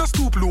 2. Me no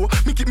stoop low.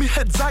 Me keep me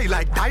head high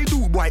like die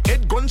do. Boy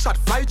head gunshot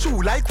fly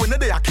through like when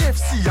they are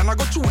KFC and I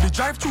go through the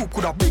drive through.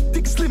 Could a big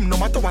thick slim no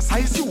matter what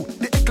size you.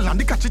 The eckle and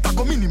the catch it I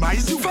go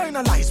minimize you.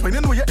 Finalize when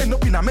you know you end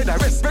up in a med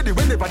arrest. Ready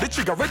whenever the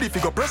trigger ready for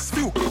go press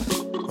few.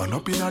 Run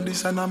up inna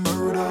this and a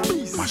murder.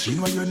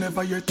 Machine where you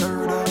never yet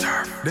heard.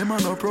 Them a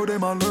no pro,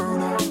 them a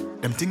learner.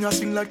 Them thing a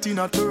sing like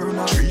Tina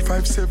Turner.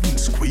 357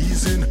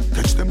 squeezing.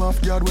 Catch them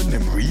off guard when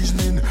them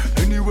reasoning.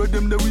 Anywhere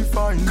them that we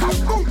find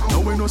them.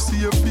 Now we no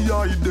see if we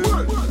hide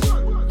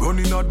them.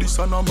 Running at this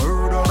and a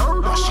murder.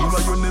 Machine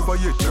where you never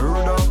yet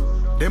heard.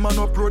 Them a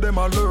no pro, them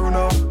a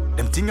learner.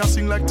 Them thing a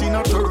sing like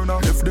Tina Turner.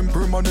 Left them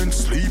permanent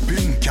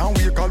sleeping. Can't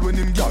wake all when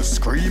them just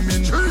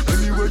screaming.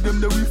 Anywhere them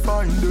that we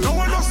find them. Now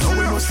we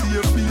no see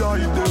if we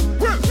hide them.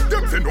 Well,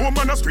 them say no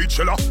man a street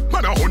sheller.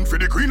 Man a hunt for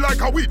the green like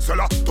a weed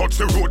seller. Touch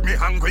the road me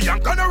hungry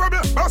and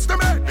vulnerable. Bust them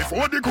head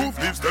before the groove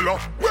leaves the law.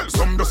 Well,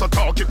 some just a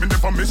talk it, me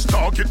never miss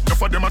target.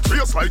 Enough of them a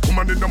trace like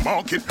woman in the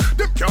market.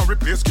 Them can't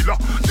replace killer.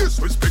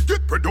 Disrespect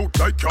get spread out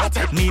like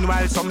carpet.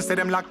 Meanwhile, some say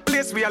them lack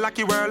place, we a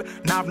lucky world.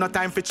 Now have no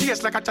time for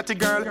chase like a chatty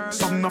girl.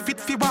 Some no fit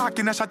fi walk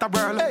in a shatter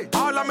world. Hey.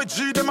 All of me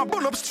G, them a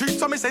burn up street,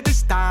 so me say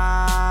this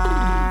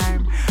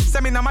time. Say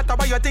me no matter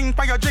what you think,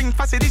 what you drink,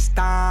 for say this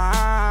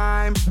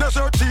time.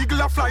 Desert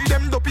eagle a fly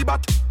them dopey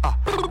bat.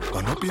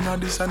 Gone up inna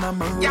this and a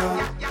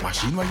murder.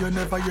 Machine where you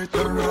never yet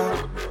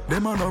heard.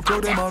 Them a no pro,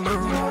 them a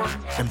learner.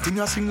 Them thing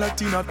a sing like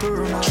Tina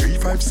Turner.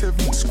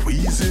 357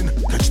 squeezing.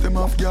 Catch them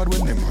off guard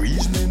when them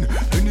reasoning.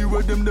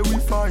 Anywhere them that we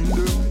find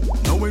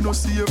them. Now we no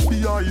see if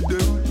we hide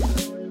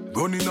them.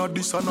 Running at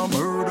this and a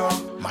murder.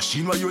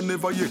 Machine where you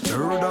never yet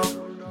heard.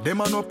 Them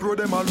a no pro,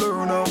 them a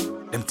learner.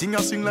 Them thing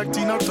a sing like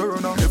Tina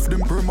Turner. Left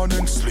them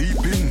permanent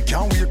sleeping.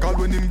 Can't wake all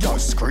when them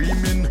just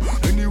screaming.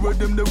 Anywhere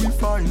them that we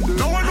find them.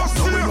 Now we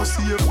no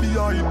see if we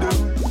hide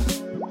them.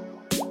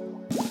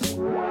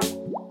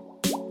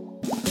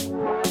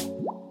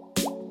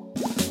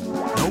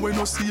 Now we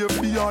no see if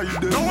we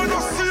hide them. Now we no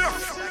see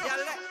if.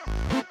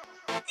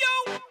 Yo,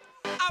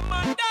 I'm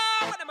on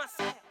down, what am I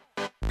saying?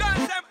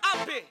 Girls, them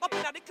happy, up in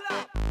the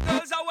club.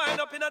 Girls are wind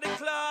up in the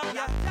club,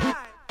 yeah.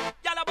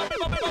 Y'all are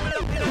bubble up in the club.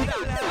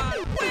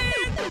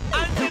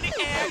 Hands in the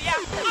air, yeah.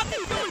 Up in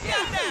the club,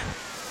 yeah.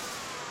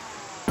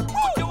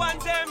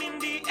 them in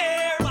the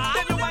air.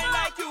 Then you whine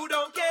like you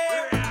don't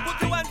care.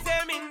 Put your hands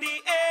them in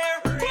the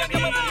air. Then you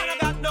bubble, you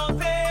got no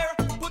fear.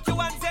 Put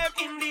your hands them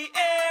in the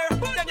air.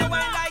 Then you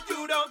whine like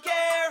you don't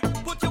care.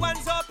 Put your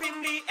hands up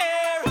in the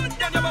air.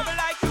 Then you bubble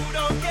like you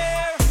don't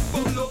care.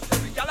 Bubble up,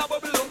 every gyal a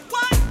bubble up.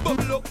 What?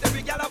 Bubble up,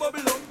 every gyal a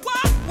bubble up.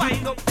 What?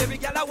 Wind up, every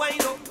gyal a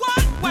wind up.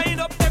 What? Wind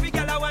up, every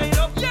gyal a wind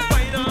up. Yeah.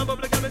 Wind up,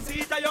 bubble, gyal, me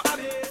see it and you have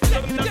it.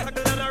 Love it,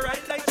 tackle and a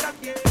ride like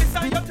Jackie. This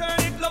time you turn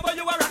it, love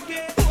you a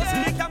rocket. Post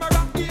the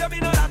camera, here me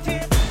no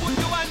latte. Put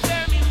your hands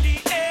them in the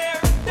air.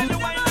 Then you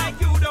whine like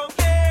you don't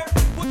care.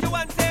 Put your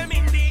hands them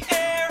in the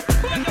air.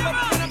 Then you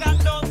bubble, you got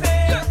no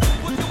fear.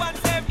 Put your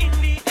hands them in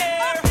the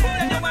air.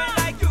 Then you whine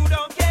like you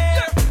don't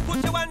care.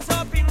 Put your hands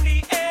up in the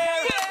air.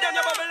 Then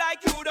you bubble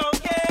like you don't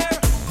care.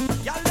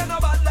 Y'all they no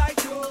bad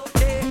like you.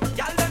 Yeah.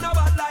 Y'all they no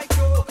bad like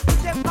you.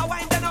 Them a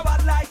wine they no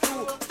bad like you.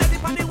 Steady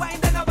pon the wine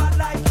they no bad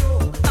like you.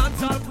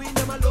 Dancehall queen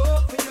them a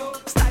love for you.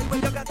 Style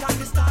when you got on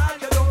the style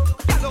you know.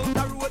 Y'all out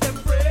the road them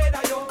afraid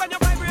of you. When you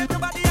vibrate your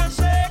body and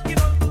shake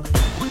it up.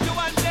 Put your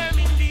hands them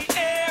in the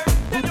air.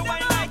 Then you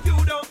whine like you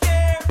don't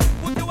care.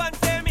 Put your hands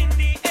them in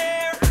the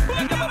air.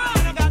 Then you bubble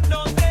you no got no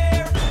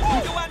fear.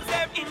 Put your hands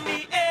them in the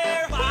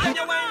air. Then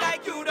you whine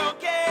like you don't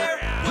care.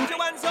 Put your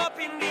hands up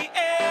in the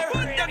air.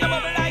 Then you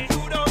bubble like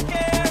you don't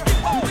care.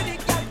 Tip up with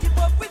it, gal. Tip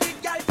up with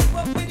it, gal. Tip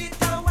up with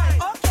it and wine.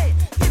 Okay.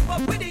 Tip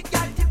up with it,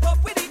 gal. Tip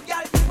up with it,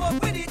 gal. Tip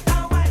up with it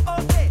and wine.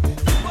 Okay.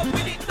 Tip up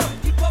with it, no.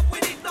 Tip up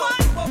with it, no.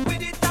 Tip up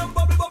with it and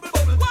bubble, bubble,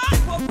 bubble.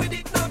 Tip up with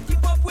it, no.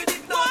 Tip up with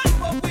it, no.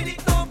 Tip up with it,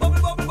 no.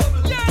 Bubble, bubble,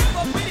 bubble. Tip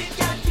up with it,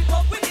 gal. Tip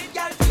up with it,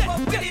 gal. Tip up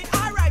with it.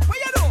 All right, what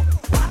you do?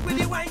 Walk with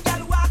the wine,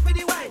 gal. Walk with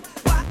the wine.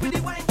 Walk with the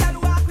wine, gal.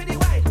 Walk with the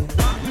wine.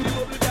 Walk with the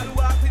bubble, gal.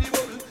 Walk with the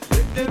bubble.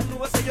 Let them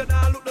know say you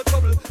nah look no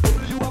trouble.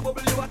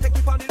 Bubble you a take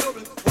it on the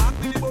double. Walk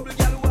with the bubble,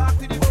 gal. Walk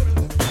with the bubble.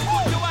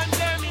 Put your hands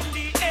them in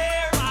the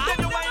air. Then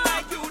you whine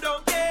like you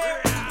don't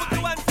care. Put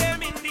your hands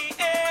them in the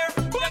air.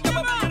 Then you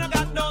bubble you no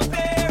got no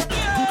fear.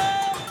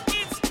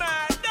 It's my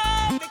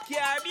dog, the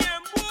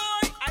Caribbean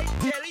boy. I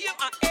tell you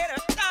ahead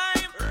of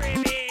time.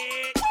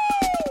 Remix.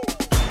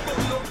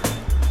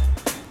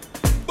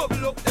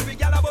 Bubble up, every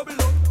gal a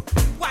bubble up.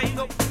 Wind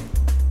up,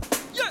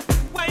 yeah.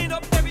 Wind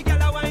up, every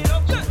gal a wind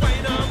up. Yeah.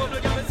 Wind up, bubble,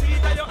 gal, me see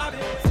it and you have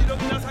it. Sit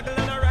up in a circle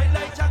and a ride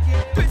like Jackie.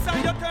 Twist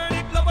and you turn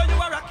it, love you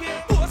a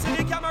rocket. Post in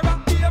the camera,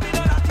 here me no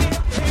latte.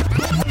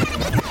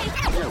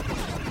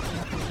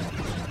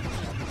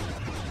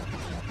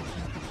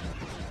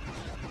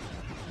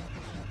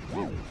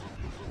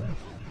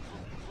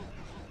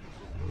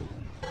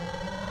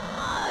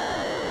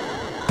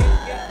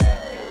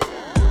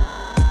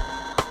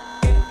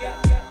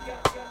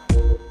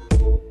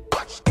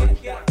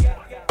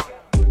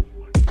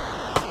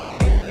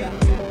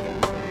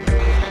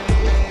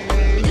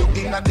 You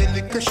in a the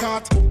liquor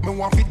shot, me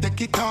want to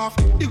take it off.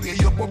 The way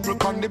you bubble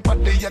on the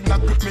body and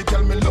not grip me,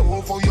 tell me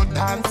love how you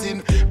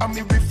dancing. And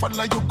me we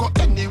follow you go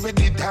anywhere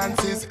the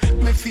dances.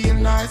 Me feel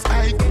nice,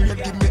 I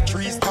grade, give me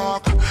 3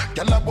 star.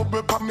 Girl a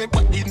bubble on me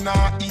body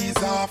nah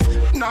ease off.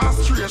 Nah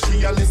straight,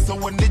 she a listen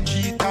when the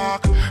G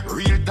talk.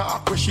 Real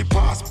talk when she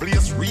pass,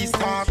 place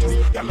restart.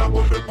 Girl a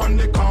bubble on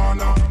the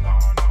corner.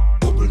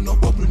 Bubble no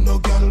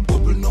girl,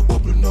 bubble no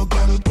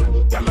girl.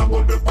 Girl a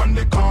bubble on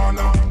the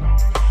corner.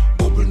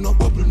 Bubble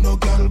no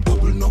girl,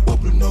 bubble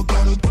no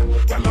girl.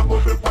 Girl a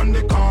bubble on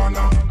the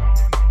corner.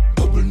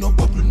 Bubble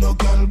no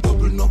girl,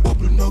 bubble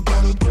no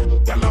girl.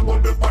 Girl a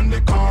bubble on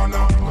the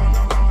corner.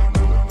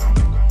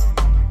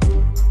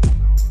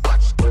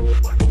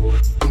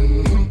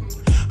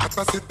 I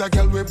can sit a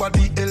girl with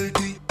body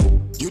healthy.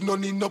 You no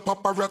need no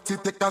paparazzi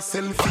take a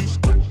selfie.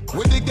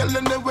 With the girl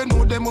and they we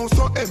know them house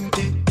so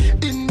empty.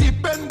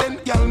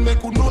 Independent girl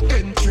make you no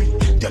entry.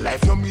 Your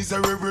life no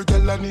miserable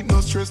girl and it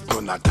no stress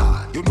none at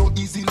all. You no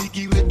easily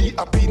give away the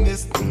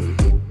happiness.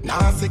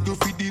 Nah say you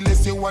feel the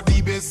less you are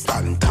the best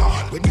and tall.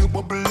 When you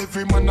bubble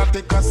every man a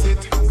take a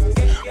sit.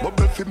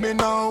 Bubble for me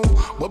now,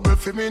 bubble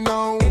for me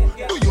now.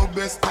 Do your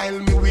best style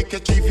me we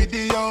catch a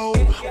video.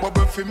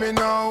 Bubble for me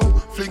now,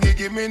 fling it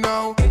give me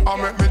now. I'll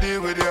make me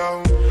deal with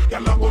you.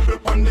 Girl a bubble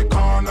on the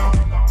corner.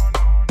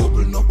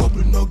 Bubble no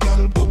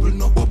girl, bubble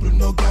no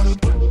girl.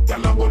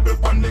 Girl a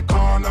bubble on the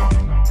corner.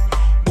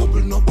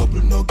 Bubble no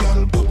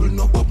girl, bubble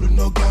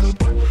no girl.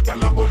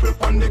 Girl a bubble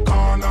on the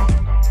corner.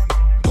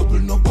 Bubble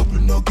no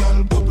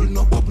girl, bubble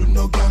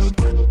no girl.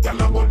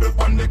 Girl a bubble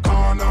on the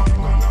corner.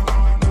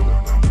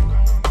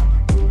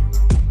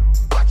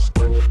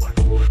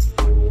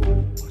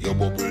 You're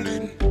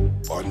bubbling,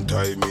 fun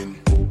timing.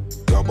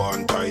 Grab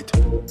on tight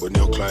when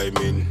you're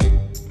climbing.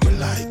 Me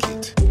like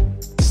it,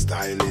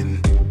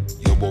 styling.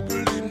 You're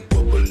bubbling,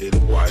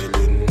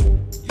 whiling.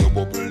 You're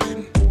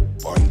bubbling,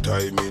 fun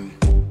timing.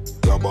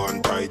 Grab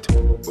on tight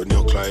when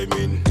you're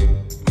climbing.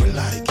 Me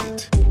like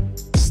it,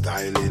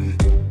 styling.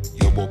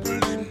 You're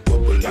bubbling,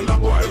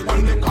 whiling.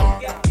 On the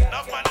car.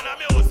 Enough man in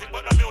a music,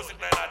 but the music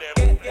none of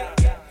them.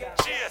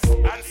 Chase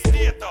and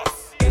status.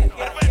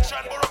 Adventure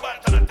and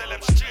Burbanton and tell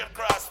them straight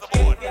across the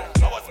board. I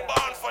was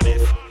born for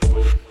this.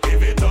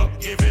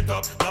 Give it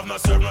up, love not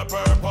serve no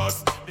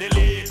purpose.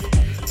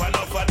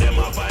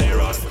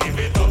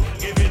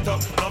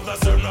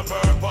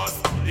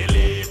 purpose.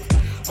 Delete.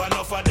 For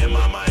enough of them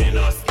a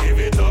minus. Give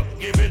it up,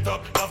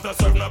 love no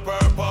serve no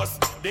purpose.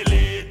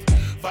 Delete.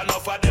 For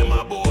enough of them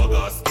a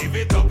bogus. Give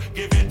it up,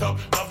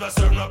 love no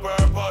serve no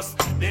purpose.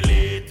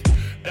 Delete.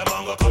 Them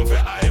a go come for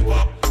hype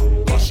up.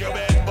 Push your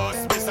bed bus,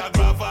 miss a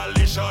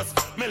gravelicious.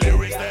 Me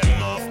lyrics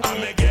them off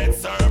and me get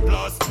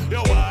surplus.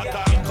 You walk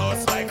and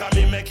cuss like a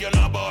me make you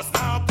no bust.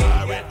 Now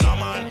pirate no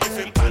man if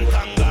him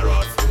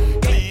cantangerous.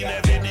 Clean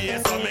every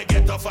day so me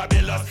get a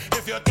fabulous.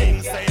 If you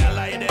think say a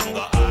lie then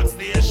go ask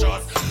the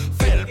issues.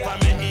 Fell pa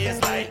me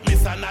ears like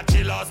Mr.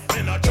 Nachilus.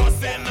 Me no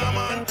trust in no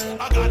man,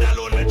 I God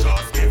alone me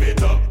trust. Give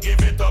it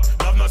up,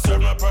 love no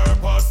serve no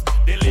purpose.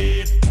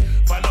 Delete,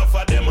 for enough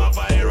of them a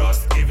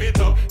virus. Give it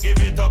up,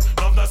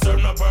 love no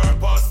serve no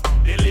purpose.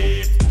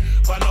 Delete,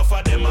 for enough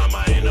of them a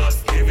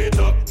minus. Give it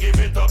up,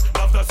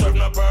 love no serve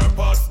no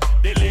purpose.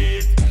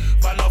 Delete,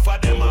 for enough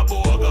of them a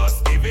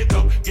bogus. Give it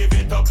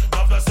up,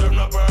 love no serve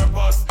no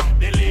purpose.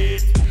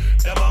 Delete,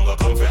 them a go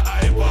come for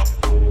hype up.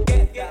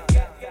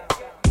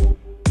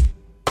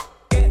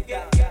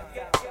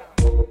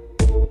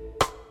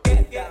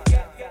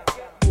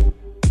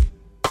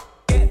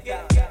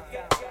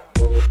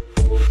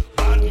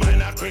 Bad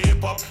mind a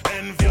creep up,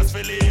 envious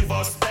fi leave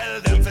us.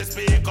 Tell them fi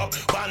speak up,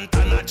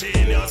 Bantan a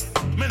genius.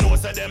 Me know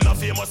say them no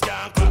famous,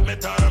 can't cut me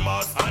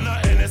thermos. And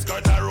a any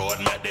skirt a road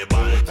make the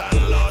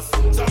Bantan lost.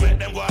 So make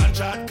them go and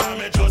chat, cause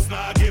me just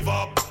not give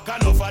up.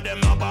 Cause enough of them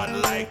no bad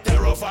like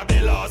terror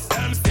fabulous.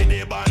 Them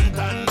steady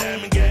Bantan,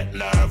 them get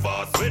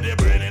nervous. With the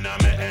brain in my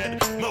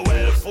head, me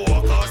well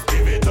focused.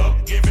 Give it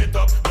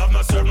up, love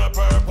no serve no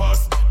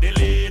purpose.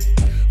 Delete,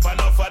 for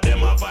enough of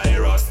them a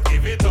virus.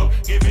 Give it up,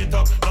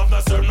 love no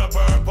serve no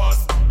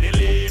purpose.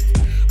 Delete,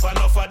 for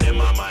enough of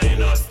them a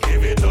minus.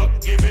 Give it up,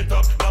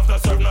 love no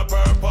serve no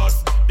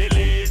purpose.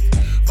 Delete,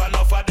 for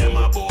enough of them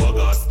a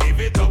bogus. Give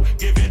it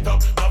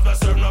up, love no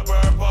serve no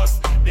purpose.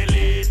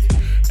 Delete,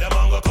 them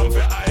a go come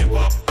for hype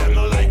up. Them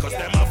no like us,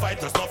 them a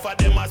fight us, enough of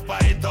them a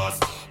spite us.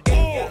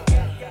 Ooh,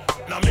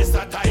 now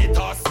Mr.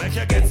 Titus, make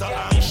you get so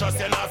anxious,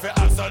 you not feel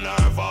act so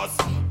nervous.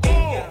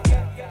 Ooh,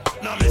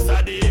 now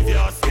Mr.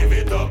 Devious, give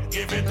it up,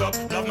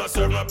 love no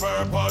serve no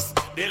purpose.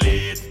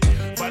 Delete,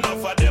 for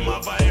enough of them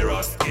a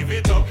virus. Give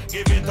it up,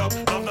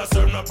 love no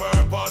serve no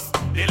purpose.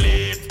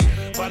 Delete,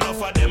 for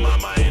enough of them a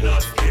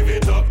minus. Give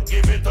it up,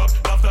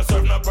 love no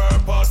serve no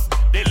purpose.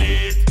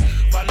 Delete,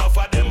 for enough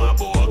of them a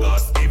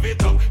bogus. Give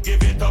it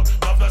up,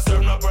 love no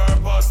serve no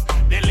purpose.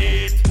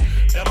 Delete,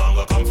 them a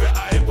go come for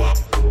hype up.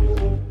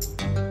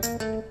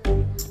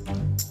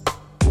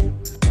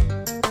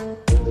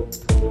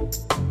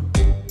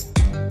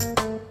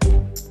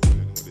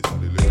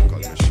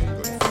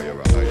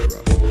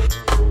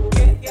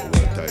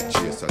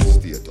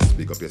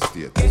 Big up your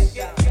status,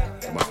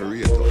 come up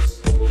rate us.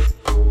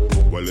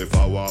 Well, if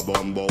I want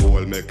bumbo,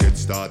 well, make it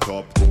start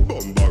up.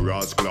 Bumbo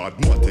rascal,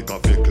 matic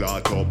off it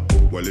clot up.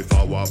 Well, if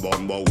I want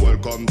bumbo, well,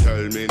 come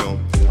tell me no.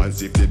 And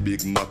see if the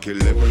big Mac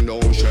 11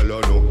 down shell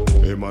or no.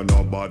 Him a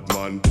no bad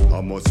man,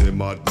 I must say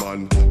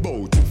madman.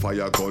 Bout to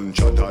fire gun,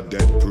 shot a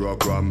dead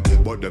program.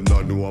 But them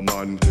not know a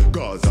man,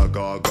 Gaza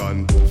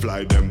gargan.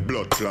 Fly them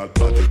blood clot,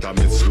 matic a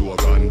me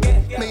slogan.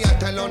 Me a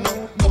tell you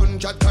no, gun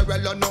shot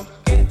Carell no.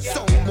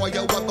 Some boy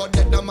you walk out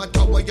dead no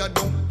matter what you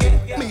do.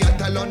 Me a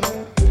tell you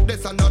no,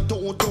 this a not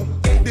toto.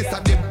 This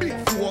a the big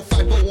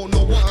 4-5 oh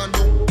no one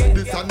do.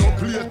 This a no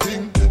play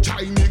thing,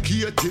 Chinese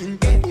key thing.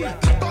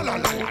 La la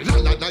la la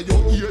la la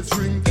your ears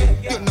ring.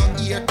 You no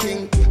ear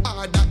king,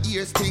 other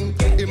ears thing.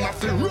 Him have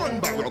to run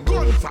barrel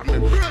gun from me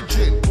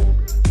virgin.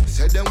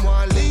 Say them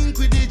want link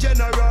with the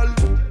general.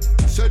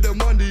 Say them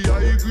want the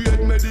high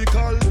grade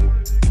medical.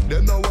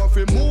 Them now have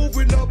to move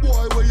with no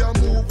boy where you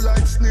move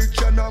like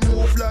snitch and I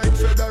move like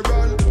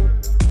federal.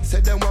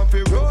 Say them want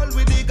to roll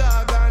with the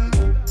gargan.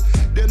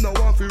 Them now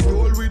want to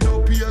roll with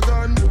no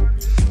pagan.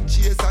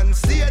 Chase and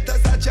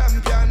status a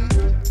champion.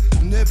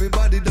 And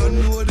everybody don't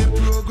know the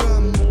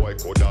program. Boy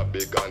could have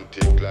big and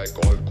thick like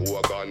Hulk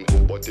Hogan.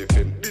 But if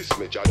in this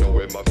match I know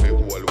him a fi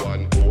hold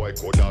one. Boy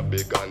could have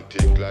big and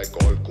thick like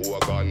Hulk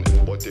Hogan.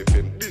 But if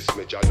in this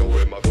match I know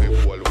him a fi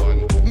hold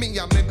one. Me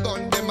and me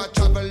gun, them a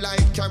travel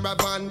like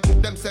caravan.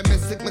 Them say me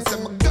sick, me say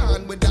me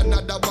gone with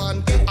another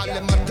one. All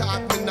them a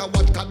talk, me now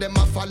watch cause them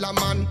a follow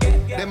man.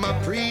 Them a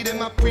pre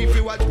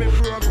fi watch me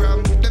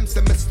program. Them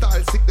say me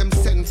style sick, them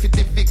send fi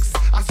the fix.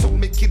 I saw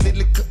me kill the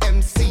little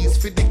MCs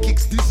fi the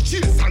kicks. This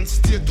chase and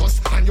status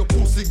and your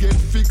pussy get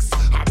fixed.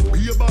 I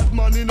be a bad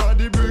man in all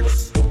the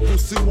bricks.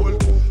 Pussy hole,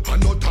 I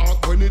no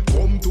talk when it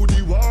come to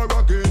the war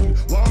again.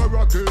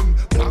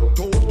 Blacked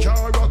out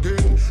car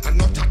again. And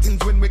no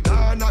chattings when we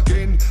gone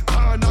again.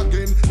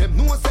 Them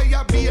know say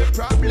I be a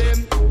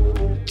problem.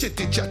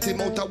 Chitty chatty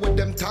mouth what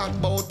them talk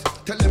about.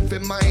 Tell them fi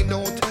mind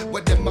out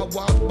where them a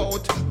walk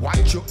about.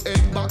 Watch your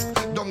head back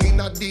down in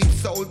a deep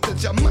soul.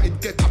 Cause you might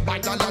get a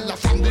bad la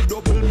from the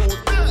double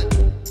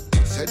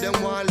mouth. Say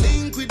them want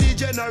link with the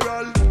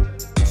general.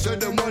 Say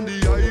them want the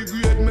high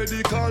grade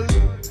medical.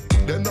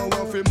 Them now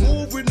have to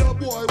move with no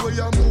boy where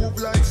you move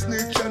like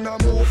snitch and I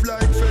move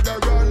like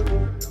federal.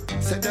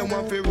 Say them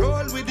want to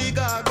roll with the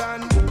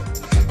gargan.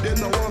 Them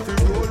now want to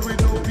roll with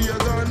no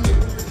pagan.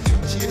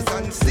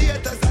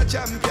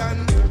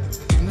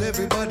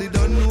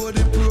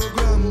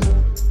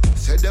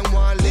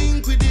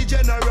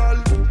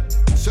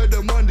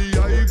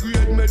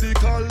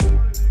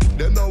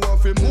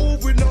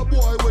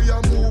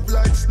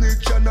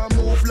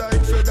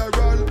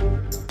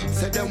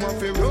 Say them want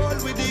to roll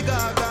with the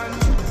gargan.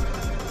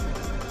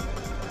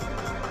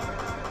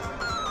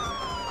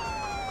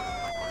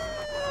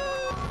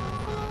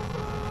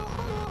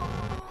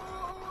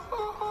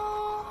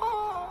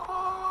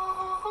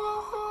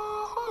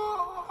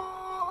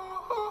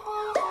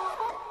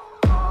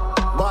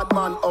 Bad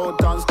man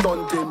out and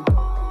stunting.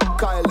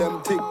 Kyle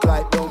them thick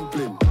like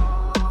dumpling.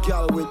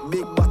 Girl with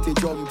big body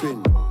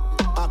jumping.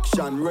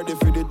 Action ready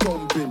for the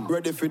thumping.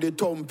 Ready for the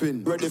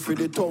thumping. Ready for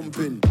the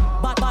thumping.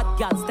 Bad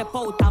girl step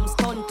out, I'm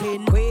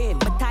stunting. Queen,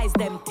 my ties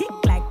them thick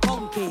like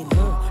pumpkin.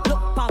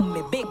 Look pon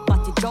me, big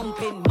body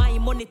jumping. My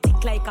money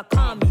thick like a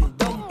caramel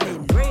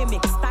dumpling.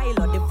 Remix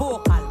style of the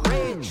vocal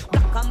range.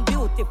 Black and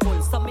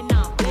beautiful, so me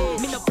not play.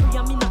 Me no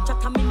pray, me no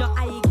chat, me no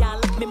eye gal.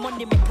 Me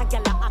money make a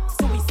gal act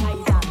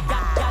suicidal.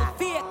 Gal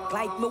fake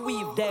like me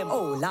weave them.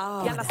 Oh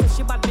Lord, gal say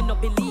she bad, me no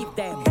believe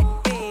them.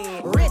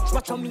 Hey, rich,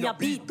 watch how me a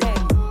beat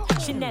them.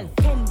 Chanel,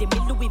 Fendi,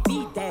 me Louis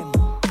V them.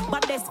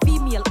 But there's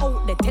female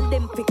out there, tell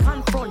them to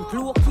confront.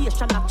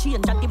 Location a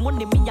change, and the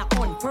money me a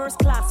on. First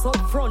class up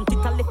front, it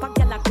a lip a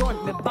gal a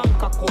grunt. Me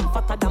bank account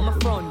fatter than my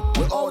front.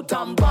 We out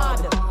and bad,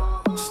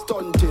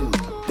 stunting.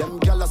 Them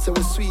gal say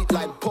we sweet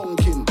like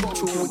pumpkin.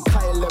 True, we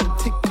Kyle them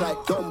thick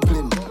like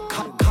dumpling.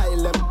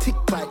 Kyle them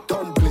thick like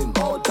dumpling.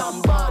 Out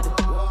and bad,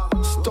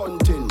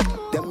 stunting.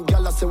 Them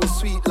gal say we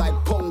sweet like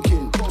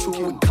pumpkin.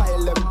 True, we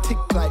Kyle them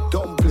thick like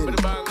dumpling.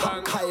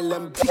 Kyle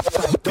them thick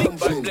like dumpling. Big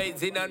bad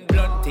blazing and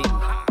blunting.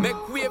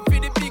 Make way for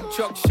the big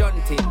truck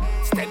shunting.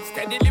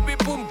 Steadily we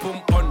boom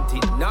boom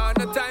hunting. Now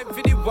no time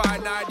for the war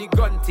nor the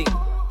gunting.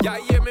 Yeah,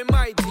 hear me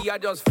mighty, I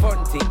just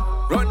funting.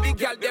 Run the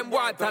gal them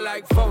water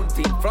like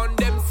fountain. From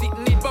them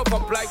sitting it buff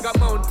up like a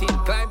mountain.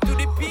 Climb to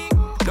the peak,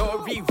 no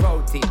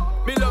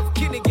rerouting. Me love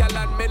kinny gal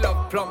and me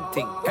love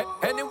plumping.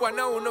 Anyone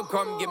I wanna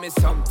come give me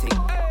something.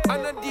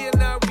 And a day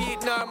now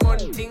week now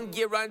monthing.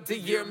 Year on to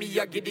year me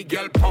I get the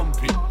girl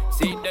pumping.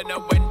 See then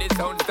when the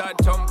sound start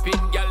thumping.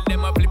 Gal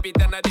them a flip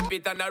it and a dip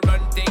it and a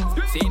run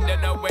things. See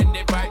then when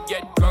the vibe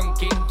get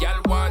drunking. Gal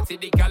want see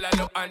the color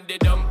look and the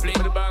dumpling.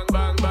 Bang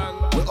bang bang.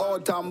 We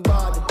out and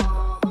bad,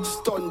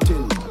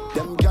 stunting.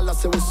 Them gal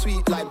say we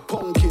sweet like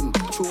pumpkin.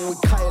 True, we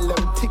Kyle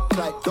them thick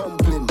like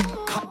dumpling.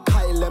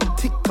 Kyle them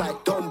thick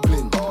like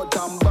dumpling. Out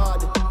and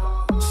bad,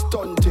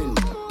 stunting.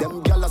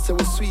 Them gal say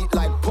we sweet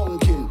like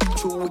pumpkin.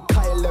 True, we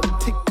Kyle them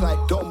thick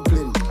like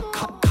dumpling.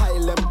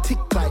 Kyle them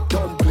thick like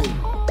dumpling.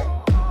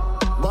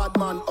 Bad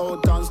man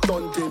out and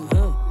stunting.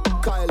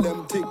 Kyle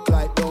them thick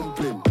like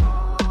dumpling.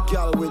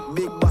 Gal with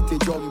big body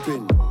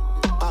jumping.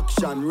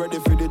 Action ready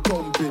for the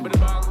thumping.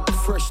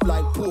 Fresh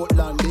like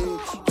Portland, eh?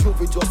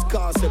 Trophy just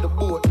cast at the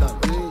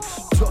boatland, eh?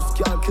 Just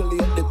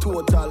calculate the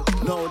total.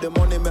 Now the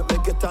money make me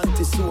get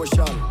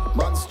antisocial.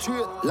 Man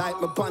straight like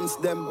my pants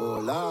them. Oh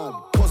Lord,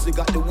 pussy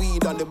got the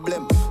weed and the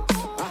blem.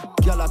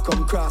 Gyal a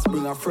come cross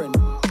bring a friend.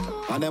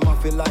 And them I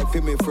feel like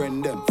for me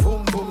friend them.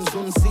 Boom boom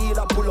soon see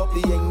that pull up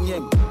the yeng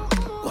yeng.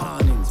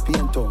 Warnings,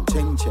 paint on,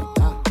 cheng cheng.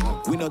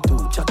 We not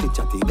too chatty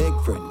big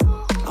friend.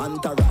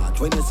 Entourage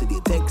when you see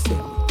the text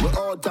them. We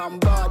out and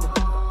bad,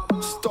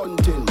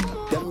 stunting.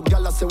 Them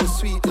gyal say we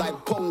sweet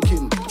like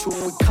pumpkin. True,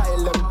 we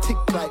Kyle them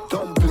thick like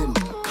dumpling.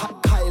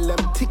 Kyle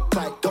them thick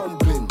like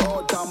dumpling.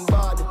 Out and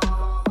bad,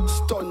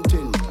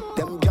 stunting.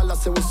 Them gyal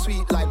say we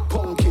sweet like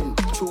pumpkin.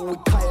 True, we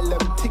Kyle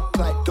them thick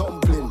like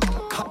dumpling.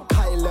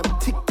 Kyle them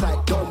thick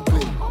like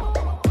dumpling.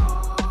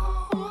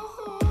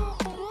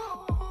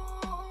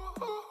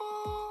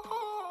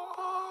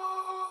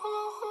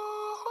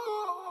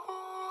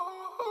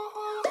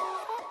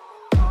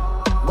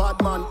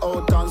 Bad man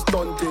out and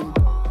stunting.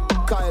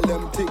 Kyle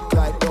them thick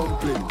like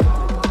dumpling.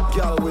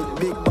 Girl with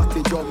big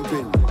body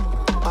jumping.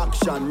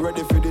 Action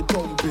ready for the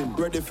thumping.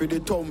 Ready for the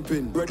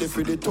thumping. Ready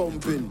for the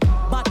thumping.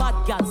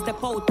 Bad girl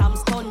step out, I'm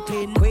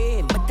stunting.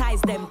 Queen, my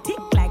ties them thick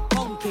like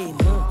pumpkin.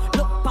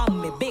 Look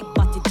pon me, big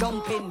body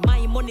jumping.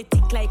 My money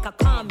thick like a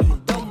caramel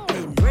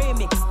dumpling.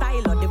 Remix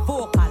style of the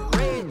vocal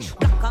range.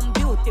 Black and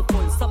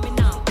beautiful, so me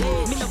now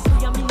play. Me no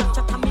pray, me no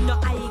chat, me no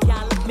eye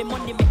gal. Me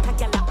money make a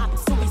gal act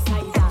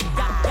suicidal.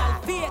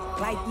 Gal fake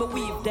like me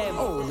weave them.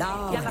 Oh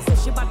Lord, gal say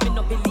she bad, me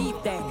no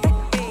believe them.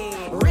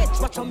 Hey, rich,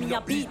 watch how me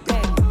a beat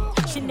them.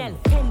 Chanel,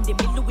 Fendi,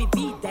 me Louis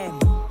V them.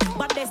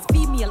 But there's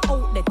female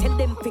out there, tell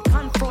them to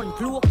confront.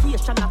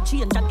 Location a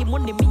change, and the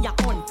money me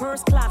a on.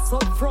 First class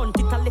up front,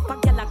 it a lip a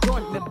gal a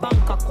grunt. Me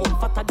bank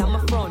account fatter than my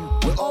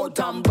front. We out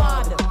and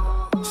bad,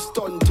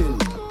 stunting.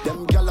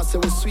 Them gal say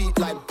we sweet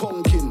like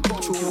pumpkin.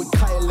 True, we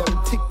Kyle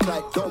them thick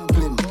like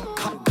dumpling.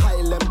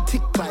 Kyle them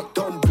thick like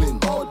dumpling.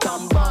 Out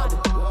and bad,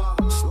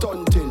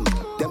 stunting.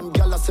 Them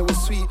gal say we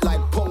sweet like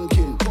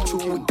pumpkin.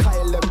 True, we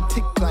Kyle them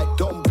thick like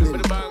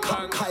dumpling.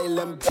 Kyle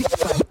them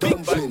thick like dumpling.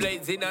 Big bad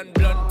blazing and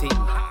blunting.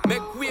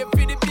 Make way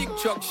for the big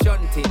truck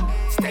shunting.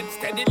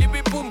 Steadily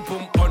we boom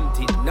boom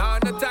hunting. Now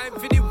no time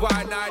for the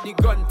war nor the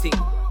gunting.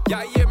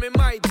 Yeah, hear me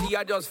mighty,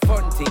 I just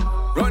funting.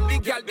 Run the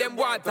gal them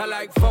water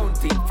like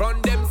fountain.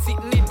 From them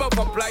sitting it buff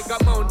up like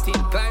a mountain.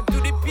 Climb to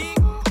the peak,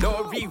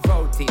 no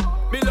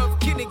rerouting. Me love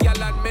kinny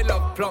gal and me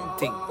love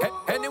plumping.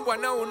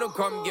 Anyone I wanna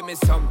come give me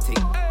something.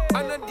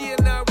 And a day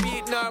now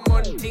week now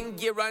month thing.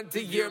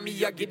 Guarantee hear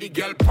me I get the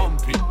girl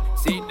pumping.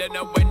 See then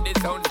when the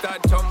sound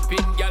start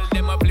jumping, gal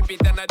them a flip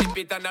it and a dip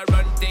it and a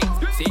run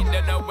things. See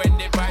then when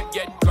the vibe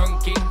get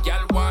drunken,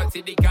 gal want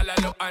see the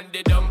callaloo and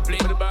the dumpling.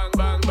 Bang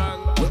bang bang.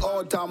 We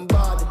all damn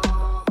bad,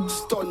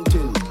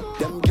 stunting.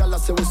 Them gal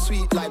say we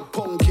sweet like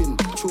pumpkin.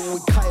 True we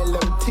Kyle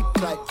them tick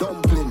like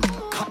dumpling.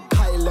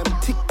 Kyle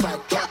them tick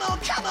like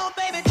dumpling. Come on,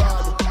 baby.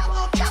 Bad.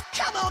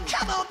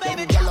 Come on,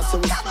 baby. Them gal say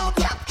we sweet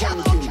like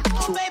pumpkin.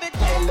 True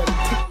Kyle them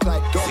tick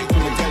like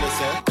dumpling.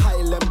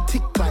 Kyle them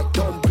tick like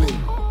dumpling.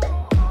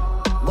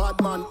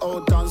 Bad man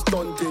out and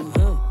stunting.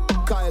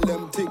 Kyle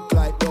them tick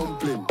like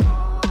dumpling.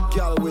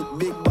 Gal with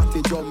big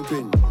body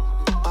jumping.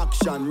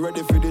 Action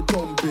ready for the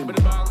thumping.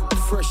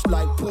 Fresh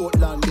like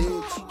Portland,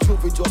 eh?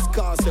 Trophy just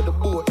cast at the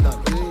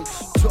boatland, eh?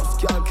 Just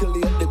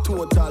calculate the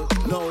total.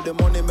 Now the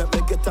money make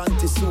me get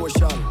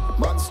antisocial.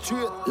 Man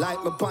straight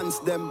like my pants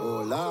them.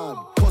 Oh lord,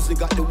 cause they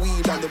got the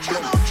weed and the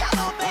blend.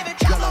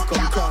 Y'all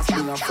come cross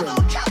me a friend.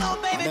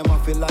 And them I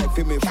feel like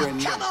for me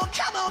friend.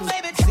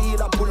 See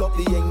that pull up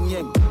the yeng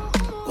yeng.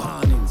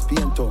 Warnings,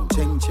 paint on,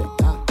 cheng cheng.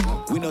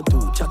 We not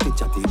too chatty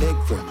leg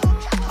friend.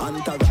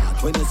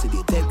 Antarat when you see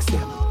the text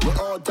them. We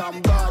all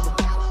damn bad,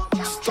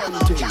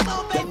 stunting.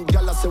 Them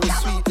gala say we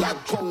sweet like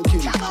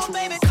pumpkin.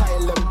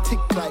 Kyle them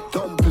tick like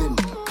dumpling.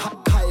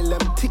 Kyle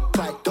them tick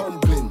like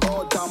dumpling.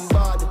 All damn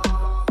bad,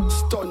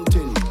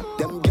 stunting.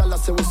 Them gala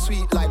say we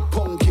sweet like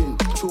pumpkin.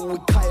 True we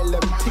Kyle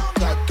them tick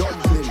like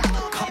dumpling.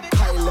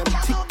 Kyle them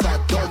tick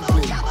like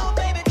dumpling. Come on,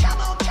 baby. Come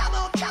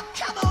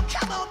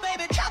on,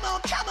 baby.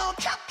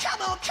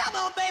 Come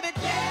on, baby.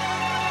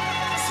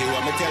 See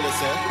what me tell you,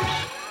 sir?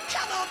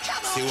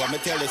 See what me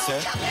tell you, sir?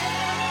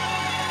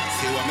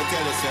 See what me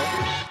tell you, sir?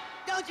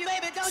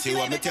 See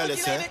what me tell you,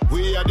 sir?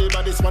 We are the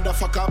baddest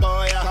motherfucker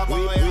boy.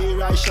 We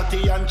ride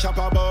shotty and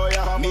chopper boy.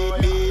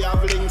 Me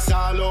have links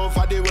all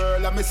over the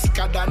world. I'm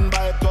sicker than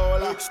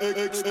bipolar.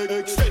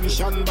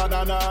 Extension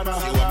banana.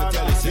 See what me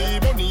tell you, sir?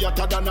 The money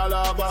hotter than a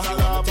lava. See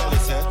what me tell you,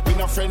 sir? We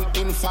no friend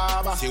in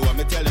farmer. See what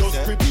me tell you, just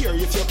sir? prepare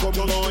if you come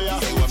boy.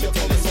 See what me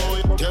tell you,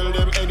 sir? Tell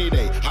them any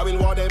day, I will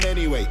want them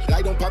anyway.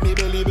 Lie down pa me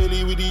belly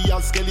with the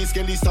ass skelly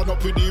stand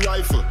up with the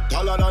rifle.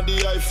 Taller than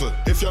the Eiffel.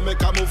 If you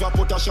make a move, I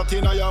put a shot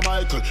in your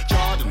Michael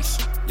Jordans.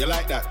 You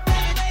like that?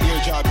 Air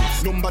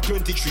Jordans. Number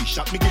 23,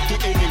 shot me give to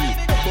enemy.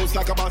 Bounce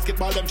like a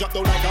basketball, them drop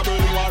down like a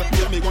burning wall.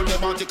 Yeah, me gun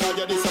them article,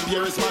 yeah,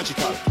 disappear is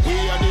magical. We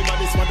are the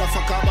baddest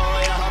motherfucker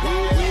boy.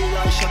 We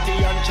ride shotty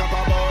and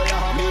chopper boy.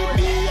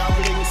 Me have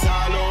links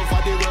all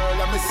over the world.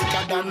 I'm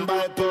sicker than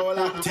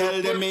bipolar.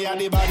 Tell them me are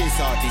the baddest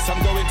artist.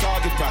 I'm going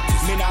target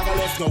practice. Me never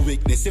left no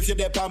weakness. If you're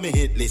there on me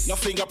hit list, no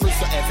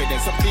fingerprints or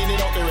evidence. I'm cleaning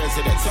out the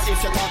residence. So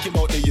if you're talking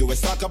about the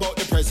US, talk about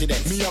the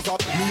president. Me have a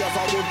run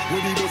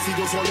when he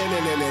goes so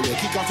lelelelele.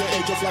 Kick off your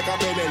head just like a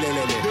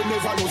belelelele. They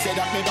never know say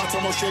that me got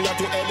from Australia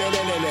to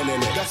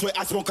LLLLLL. That's why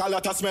I smoke a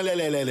lot of smell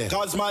lelelele.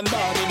 Cause man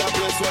bad in a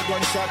place where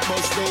gunshot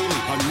must daily.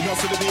 And you know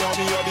see the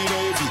army or the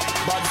navy.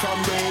 Bad from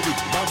baby,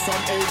 bad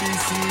from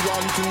ABC,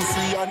 1, 2,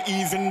 3 and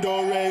even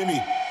though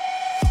Remy.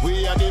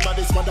 We are the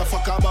baddest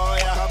motherfucker boy.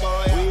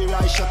 We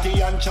ride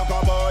shotty and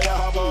chopper boy.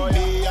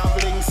 Me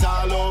have links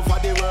all over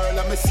the world.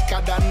 I'm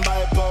sicker than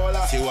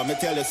bipolar. See what me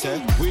tell you,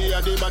 sir? We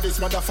are the baddest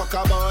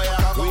motherfucker boy.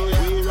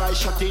 We ride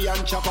shotty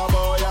and chopper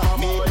boy.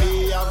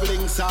 Me have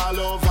links all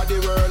over the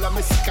world.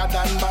 I'm sicker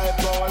than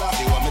bipolar.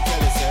 See what me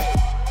tell you, sir?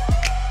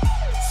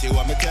 See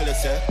what me tell you,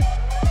 sir?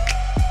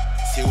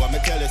 See what me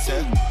tell you,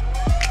 sir?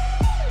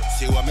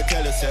 See what me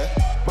tell you, sir?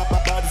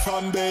 Bad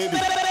from baby.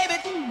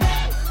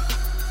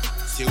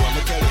 See what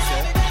me tell you,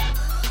 sir?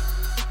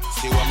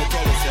 See what me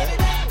tell you, sir?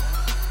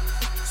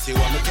 See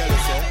what me tell you,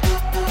 sir?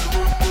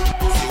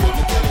 See what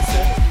me tell you,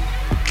 sir?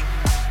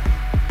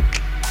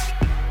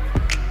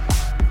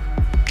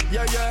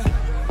 Yeah.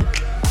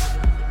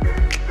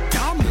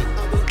 Damn it.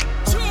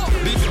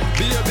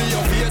 Baby,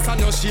 your face and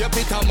your shape,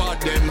 it a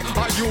mad them.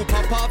 Are you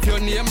pop off your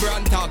name,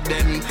 brand tag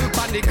them.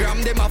 On the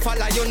gram, them a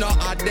follow you, no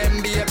add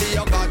them. Baby,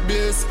 you got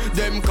bliss,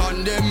 them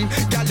condemn.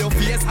 Girl, your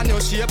face and your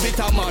shape, it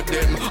a mad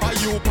them. Are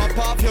you pop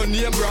off your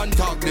name, brand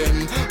tag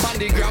them. On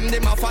the gram,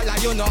 them a follow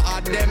you, no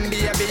add them.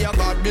 Baby, you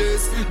got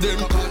bliss, them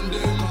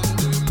condemn.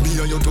 Me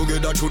and you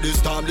together through the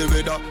storm, the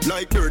weather.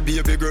 Like bird,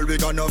 baby girl, we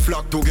gonna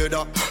flock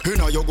together.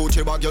 Inna your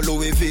Gucci bag, your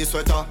Louis V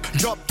sweater.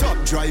 Drop top,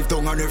 drive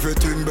down and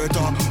everything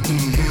better.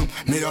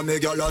 Me and me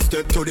girl a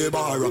step to the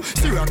bar.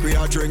 Syrup we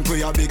a drink,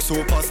 we a big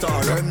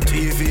superstar.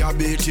 MTV a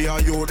beat,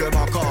 and you them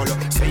a call.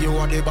 Say you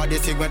are the body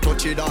thing when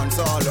touch it dance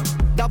all.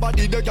 That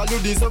body, the girl, you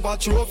deserve a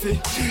trophy.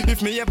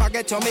 If me ever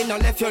get you, me no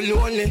left you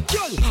lonely.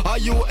 Girl, are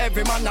you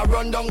every man a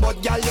run down,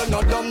 but girl, you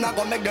not dumb. Not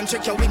gonna make them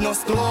check you with no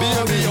stone.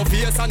 Baby, your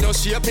face and your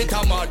shape, it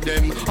a mad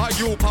them. Are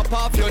you pop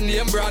off your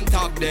name, brand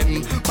tag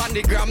them. On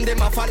the gram,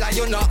 them a follow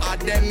you, no add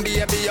them.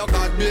 Baby, you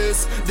got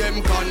bliss, them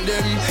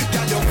condemn.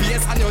 Girl, your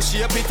face and your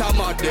shape, it a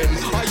mad them.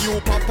 Are you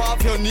pop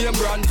off your name,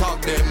 brand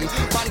tag them.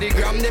 On the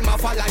gram, them a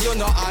follow you,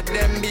 no add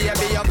them.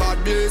 Baby, you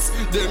got bliss,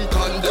 them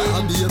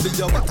condemn. Baby,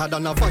 you hotter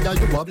than a fire,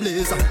 you a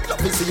blazer.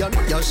 fi see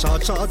your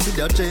short shorts with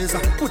your chaser.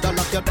 Put a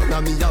lock your down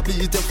and me a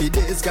beat you for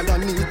days. Girl, I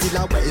neat in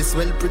a waist,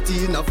 well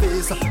pretty in a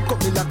face.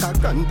 Come in like a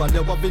grandpa,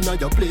 you up in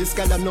your place.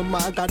 Girl, I no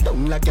maga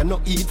down like you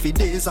no eat for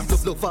days.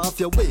 Look off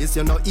your waist,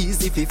 you no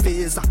easy fi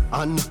face.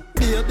 And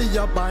baby,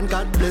 your band,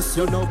 God bless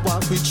you. No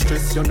walk with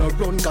stress, you no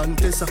run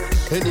contest.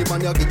 Any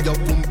man you give your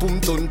boom boom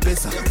done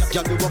best.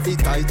 Girl, you want fi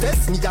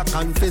tightest, me a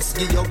confess.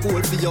 Give your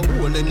goal for your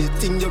whole,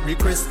 anything you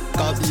request.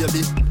 Cause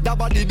baby, that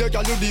body the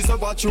girl you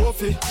deserve a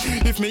trophy.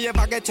 If me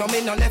ever get you,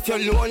 me no left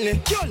you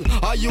lonely.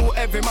 Girl, are you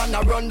every man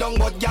a run down,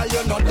 but girl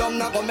you not dumb.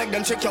 Not gonna make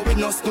them trick you with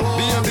no stone.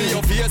 Baby,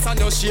 your face and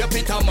your shape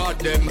it a mad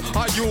them.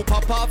 Are you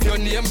pop off your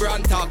name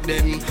brand tag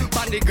them?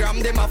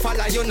 Pandigram them a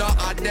follow you not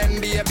add them.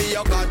 Baby,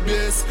 you God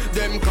bless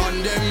them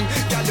condemn.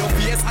 Girl, your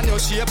face and your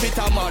shape it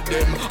a mad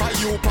them. Are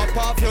you pop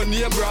off your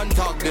name brand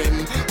tag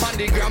them?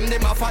 Pandigram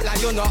them a follow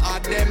you not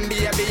add them.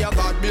 Baby, you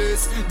God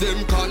bless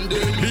them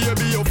condemn.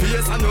 Baby, your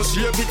face and your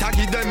shape it a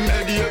give them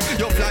medal.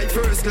 You fly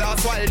first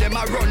class while them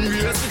a run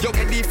race. You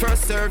get the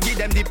first serve, give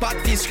them the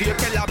party scrape.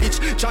 Tell a bitch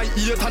try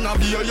eat and a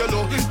beer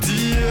yellow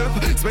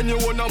deep. Spend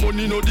your own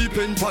money no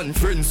depend on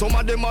friends. Some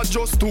of them are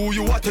just 2,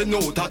 you a 10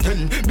 out of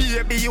 10.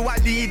 Baby, you a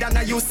lead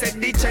and you set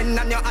the trend.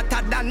 And you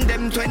hotter than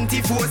them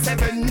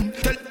 24/7.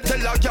 Tell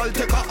a girl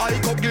take a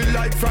hike up the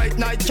light. Fright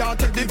night can't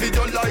take the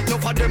video light.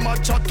 Enough of them a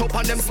chat up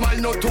and them smile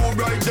not too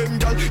bright. Them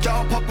girl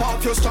can't pop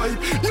off your stripe.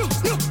 No.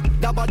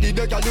 That body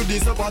the girl you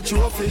deserve a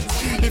trophy.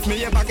 If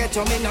me ever get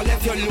you, me no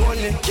left you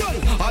lonely.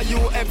 Girl, are you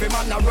every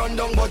man a run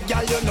down, but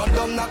girl you not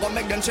dumb. Not gonna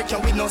make them check you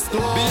with no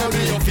story.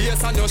 Baby, your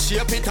face and your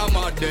shape it a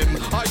mad them.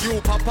 Are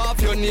you pop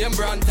off your name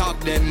brand tag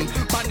them?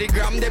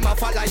 Pandigram them a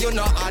follow you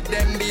not add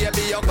them.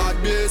 Baby, you God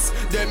bless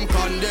them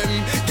condemn.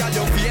 Girl,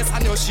 your face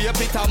and your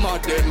shape it a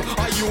mad them.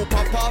 Are you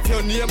pop off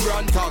your name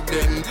brand tag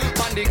them?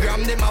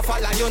 Pandigram them a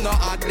follow you not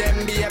add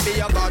them. Baby,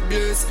 you God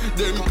bless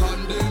them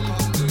condemn.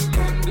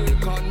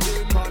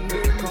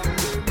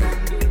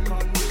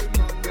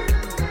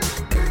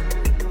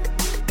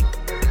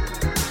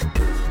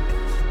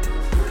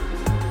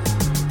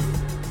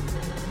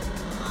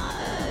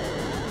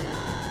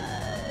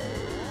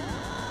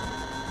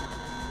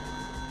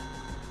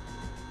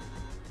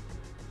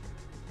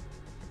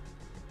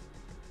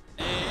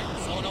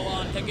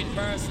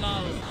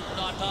 Personal,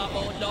 not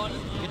about done.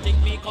 You think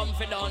me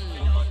confident?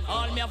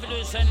 All me have to do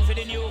is send for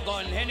the new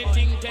gun.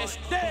 Anything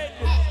tested,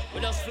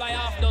 we just fly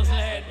off dozen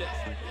head.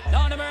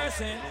 Down the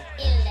mercy.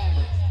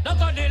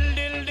 Duck a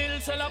dill,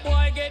 sell a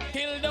boy get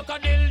killed. Duck a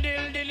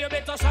dill, you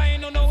better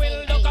sign on the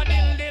will. Duck a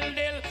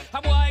dill,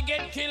 a boy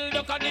get killed.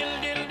 Duck a dill,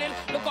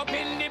 look up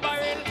in the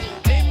barrel.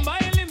 Limb by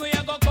limb we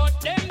a go cut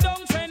them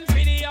down. Send for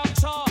the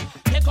oxa,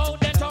 take out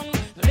the tongue.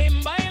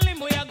 Limb by limb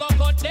we a go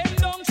cut them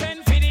down.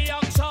 Send for the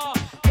oxa.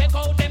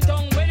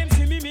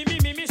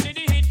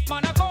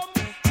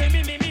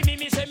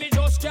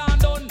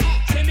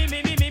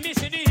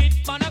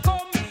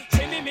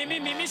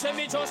 Say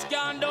me just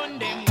can't done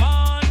them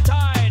one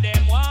time.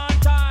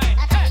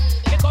 Hey,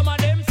 they come a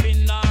them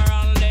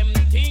funeral, them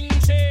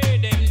things say.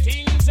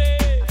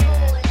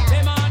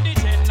 Them on the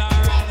general,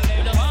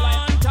 them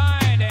one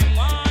time.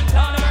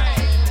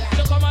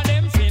 They come a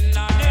them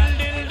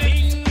funeral,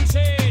 things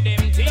say,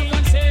 them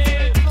things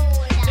say.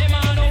 Them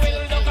on the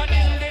will, look at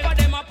them, but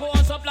them a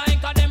pose up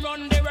like a them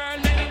run the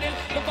world.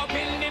 Look up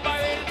in the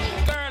barrel,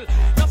 girl.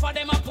 Enough of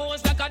them a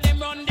pose like a them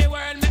run the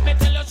world. Let me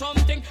tell you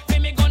something. Fi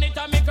me gun it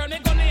and me girl, me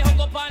gun it hug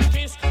up and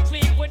kiss.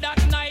 Sleep with that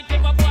night.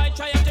 If a boy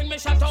try a thing, me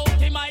shut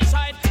out in my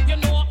side. You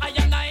know I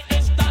and I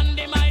is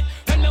dynamite.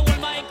 When me hold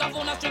my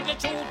microphone, I strictly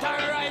truth or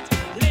right.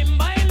 Limb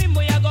by limb,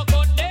 we a go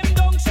cut them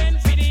down.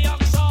 Send for the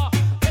oxa,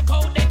 take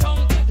out the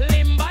tongue.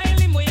 Limb by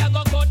limb, we a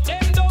go cut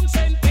them down.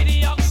 Send for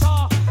the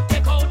oxa,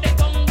 take out the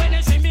tongue. When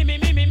you see me,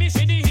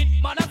 see the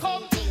hit man a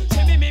come.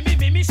 See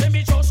me, see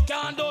me just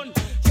can't done.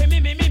 See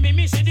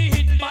me, see the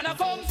hit man a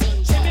come.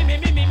 See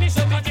me,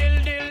 see me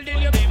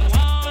dill, you be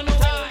one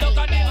time. Look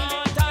at the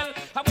mental,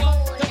 I want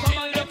to come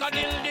and look at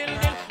dill.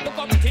 Look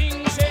up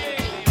things say,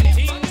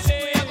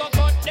 I go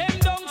cut them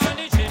down. Send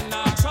the chin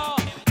oxa,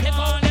 take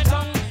out the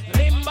tongue.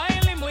 Limb by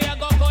limb, we a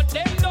go cut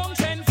them down.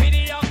 Send for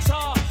the oxa,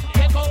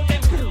 take out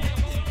them.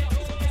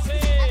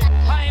 Say,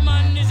 hi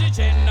man, is it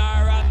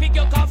general? Pick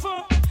your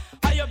coffin,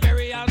 are your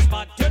burial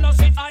spot? You know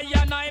see I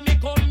and I me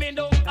coming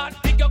down at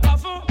pick your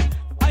coffin.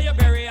 Are your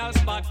burial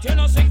spot? You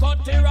know see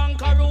cut the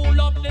rank and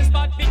rule up the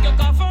spot. Pick your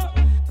coffin.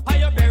 Are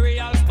your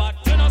burial spot?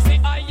 You know see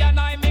I and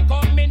I me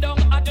coming down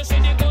at you see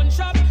the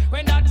gunshot.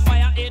 When that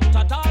fire hit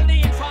at all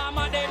the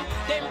informer them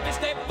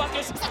step back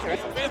is.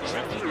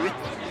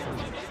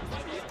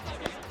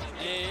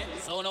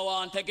 So no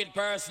one take it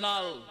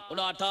personal. We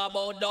not talk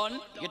about done.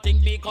 You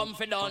think me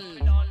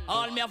confident?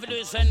 All me have to do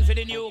is send for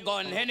the new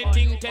gun.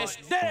 Anything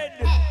test dead.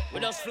 We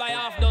just fly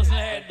off dozen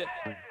head.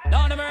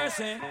 Down the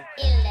mercy.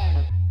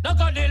 Duck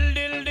a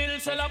dill,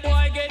 sell a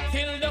boy get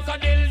killed. Duck a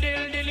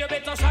dill, you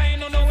better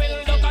sign on the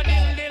will. Duck a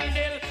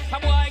dill, a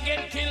boy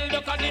get killed.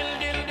 Duck a dill,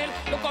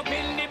 look up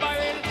in the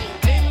barrel.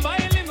 Limb by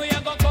limb we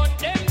a go cut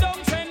them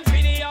down. Send for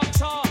the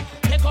oxa,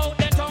 take out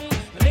the tongue.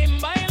 Limb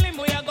by limb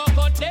we a go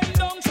cut them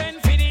down.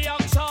 Send for the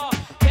oxa,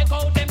 take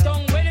out them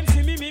tongue. When them see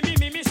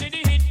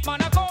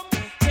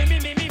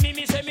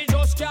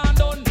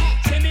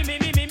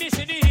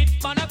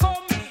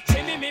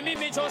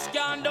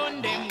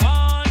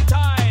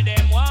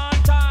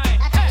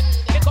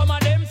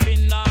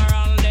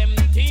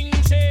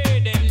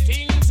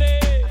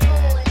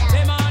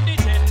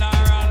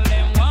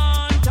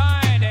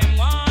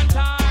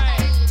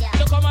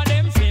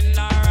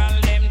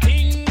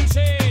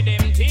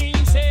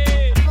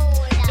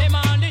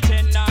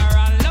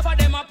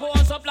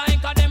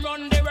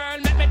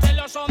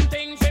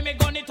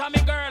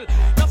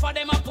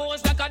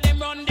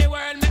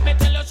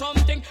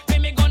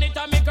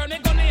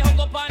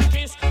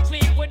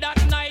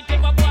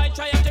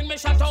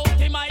shut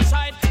out in my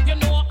side. You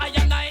know I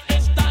and I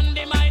is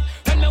dynamite.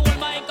 When me hold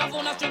my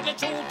microphone, I strictly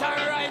truth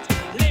and right.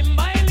 Limb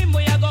by limb,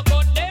 we a go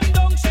cut them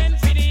down, send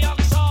for the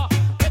oxa.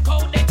 Take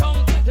out the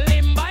tongue.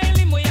 Limb by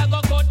limb, we a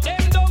go cut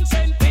them down,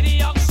 send for the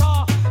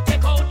oxa.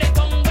 Take out the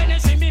tongue. When you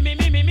see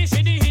me,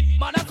 see the hit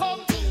man a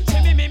come.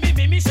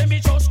 See me, see me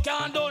just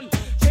can't done.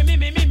 See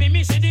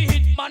me, see the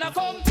hit man a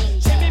come.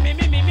 See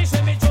me,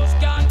 see me just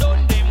can't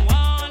done. Them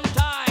one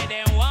tie,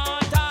 them one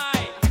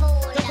tie.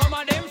 To come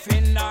on them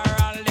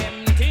funeral,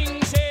 them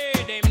things say,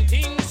 them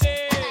things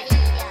say.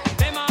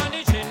 Them on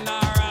the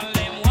general,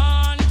 them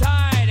one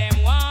tie,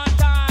 them one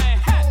tie.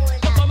 Hey,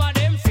 to come on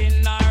them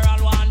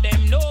funeral, one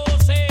them no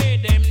say,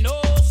 them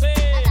no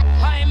say.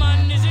 I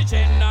man is the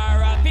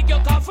general, pick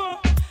your coffin,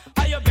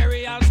 are your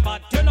burial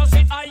spot. You know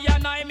see I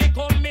and I me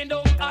coming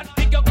down and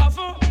pick your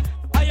coffin,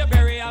 are your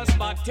burial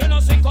spot. You know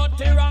see cut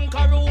the rank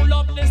and rule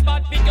up the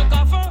spot, pick your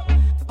coffin,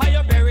 are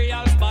your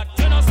burial spot.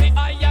 You know see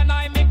I and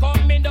I me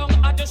coming down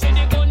and you see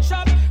the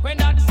gunshot. When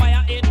that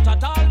fire hit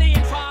at all the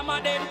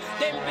informer them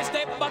be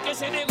step back, you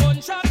see the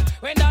gunshot.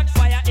 When that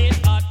fire hit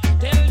hot,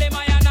 tell them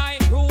I and I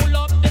rule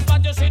up the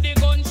spot, you see the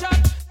gunshot.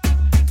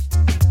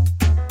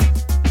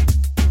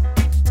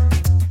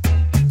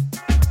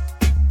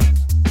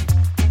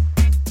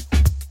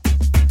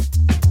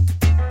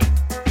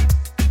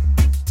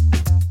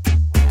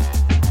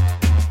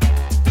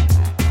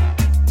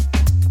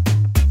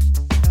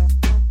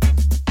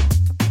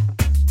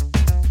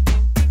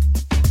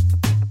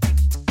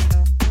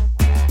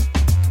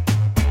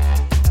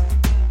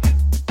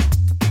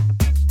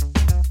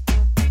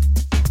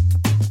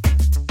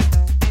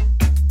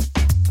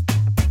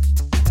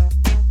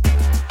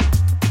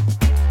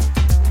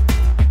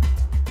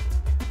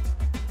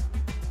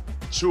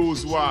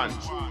 Choose one.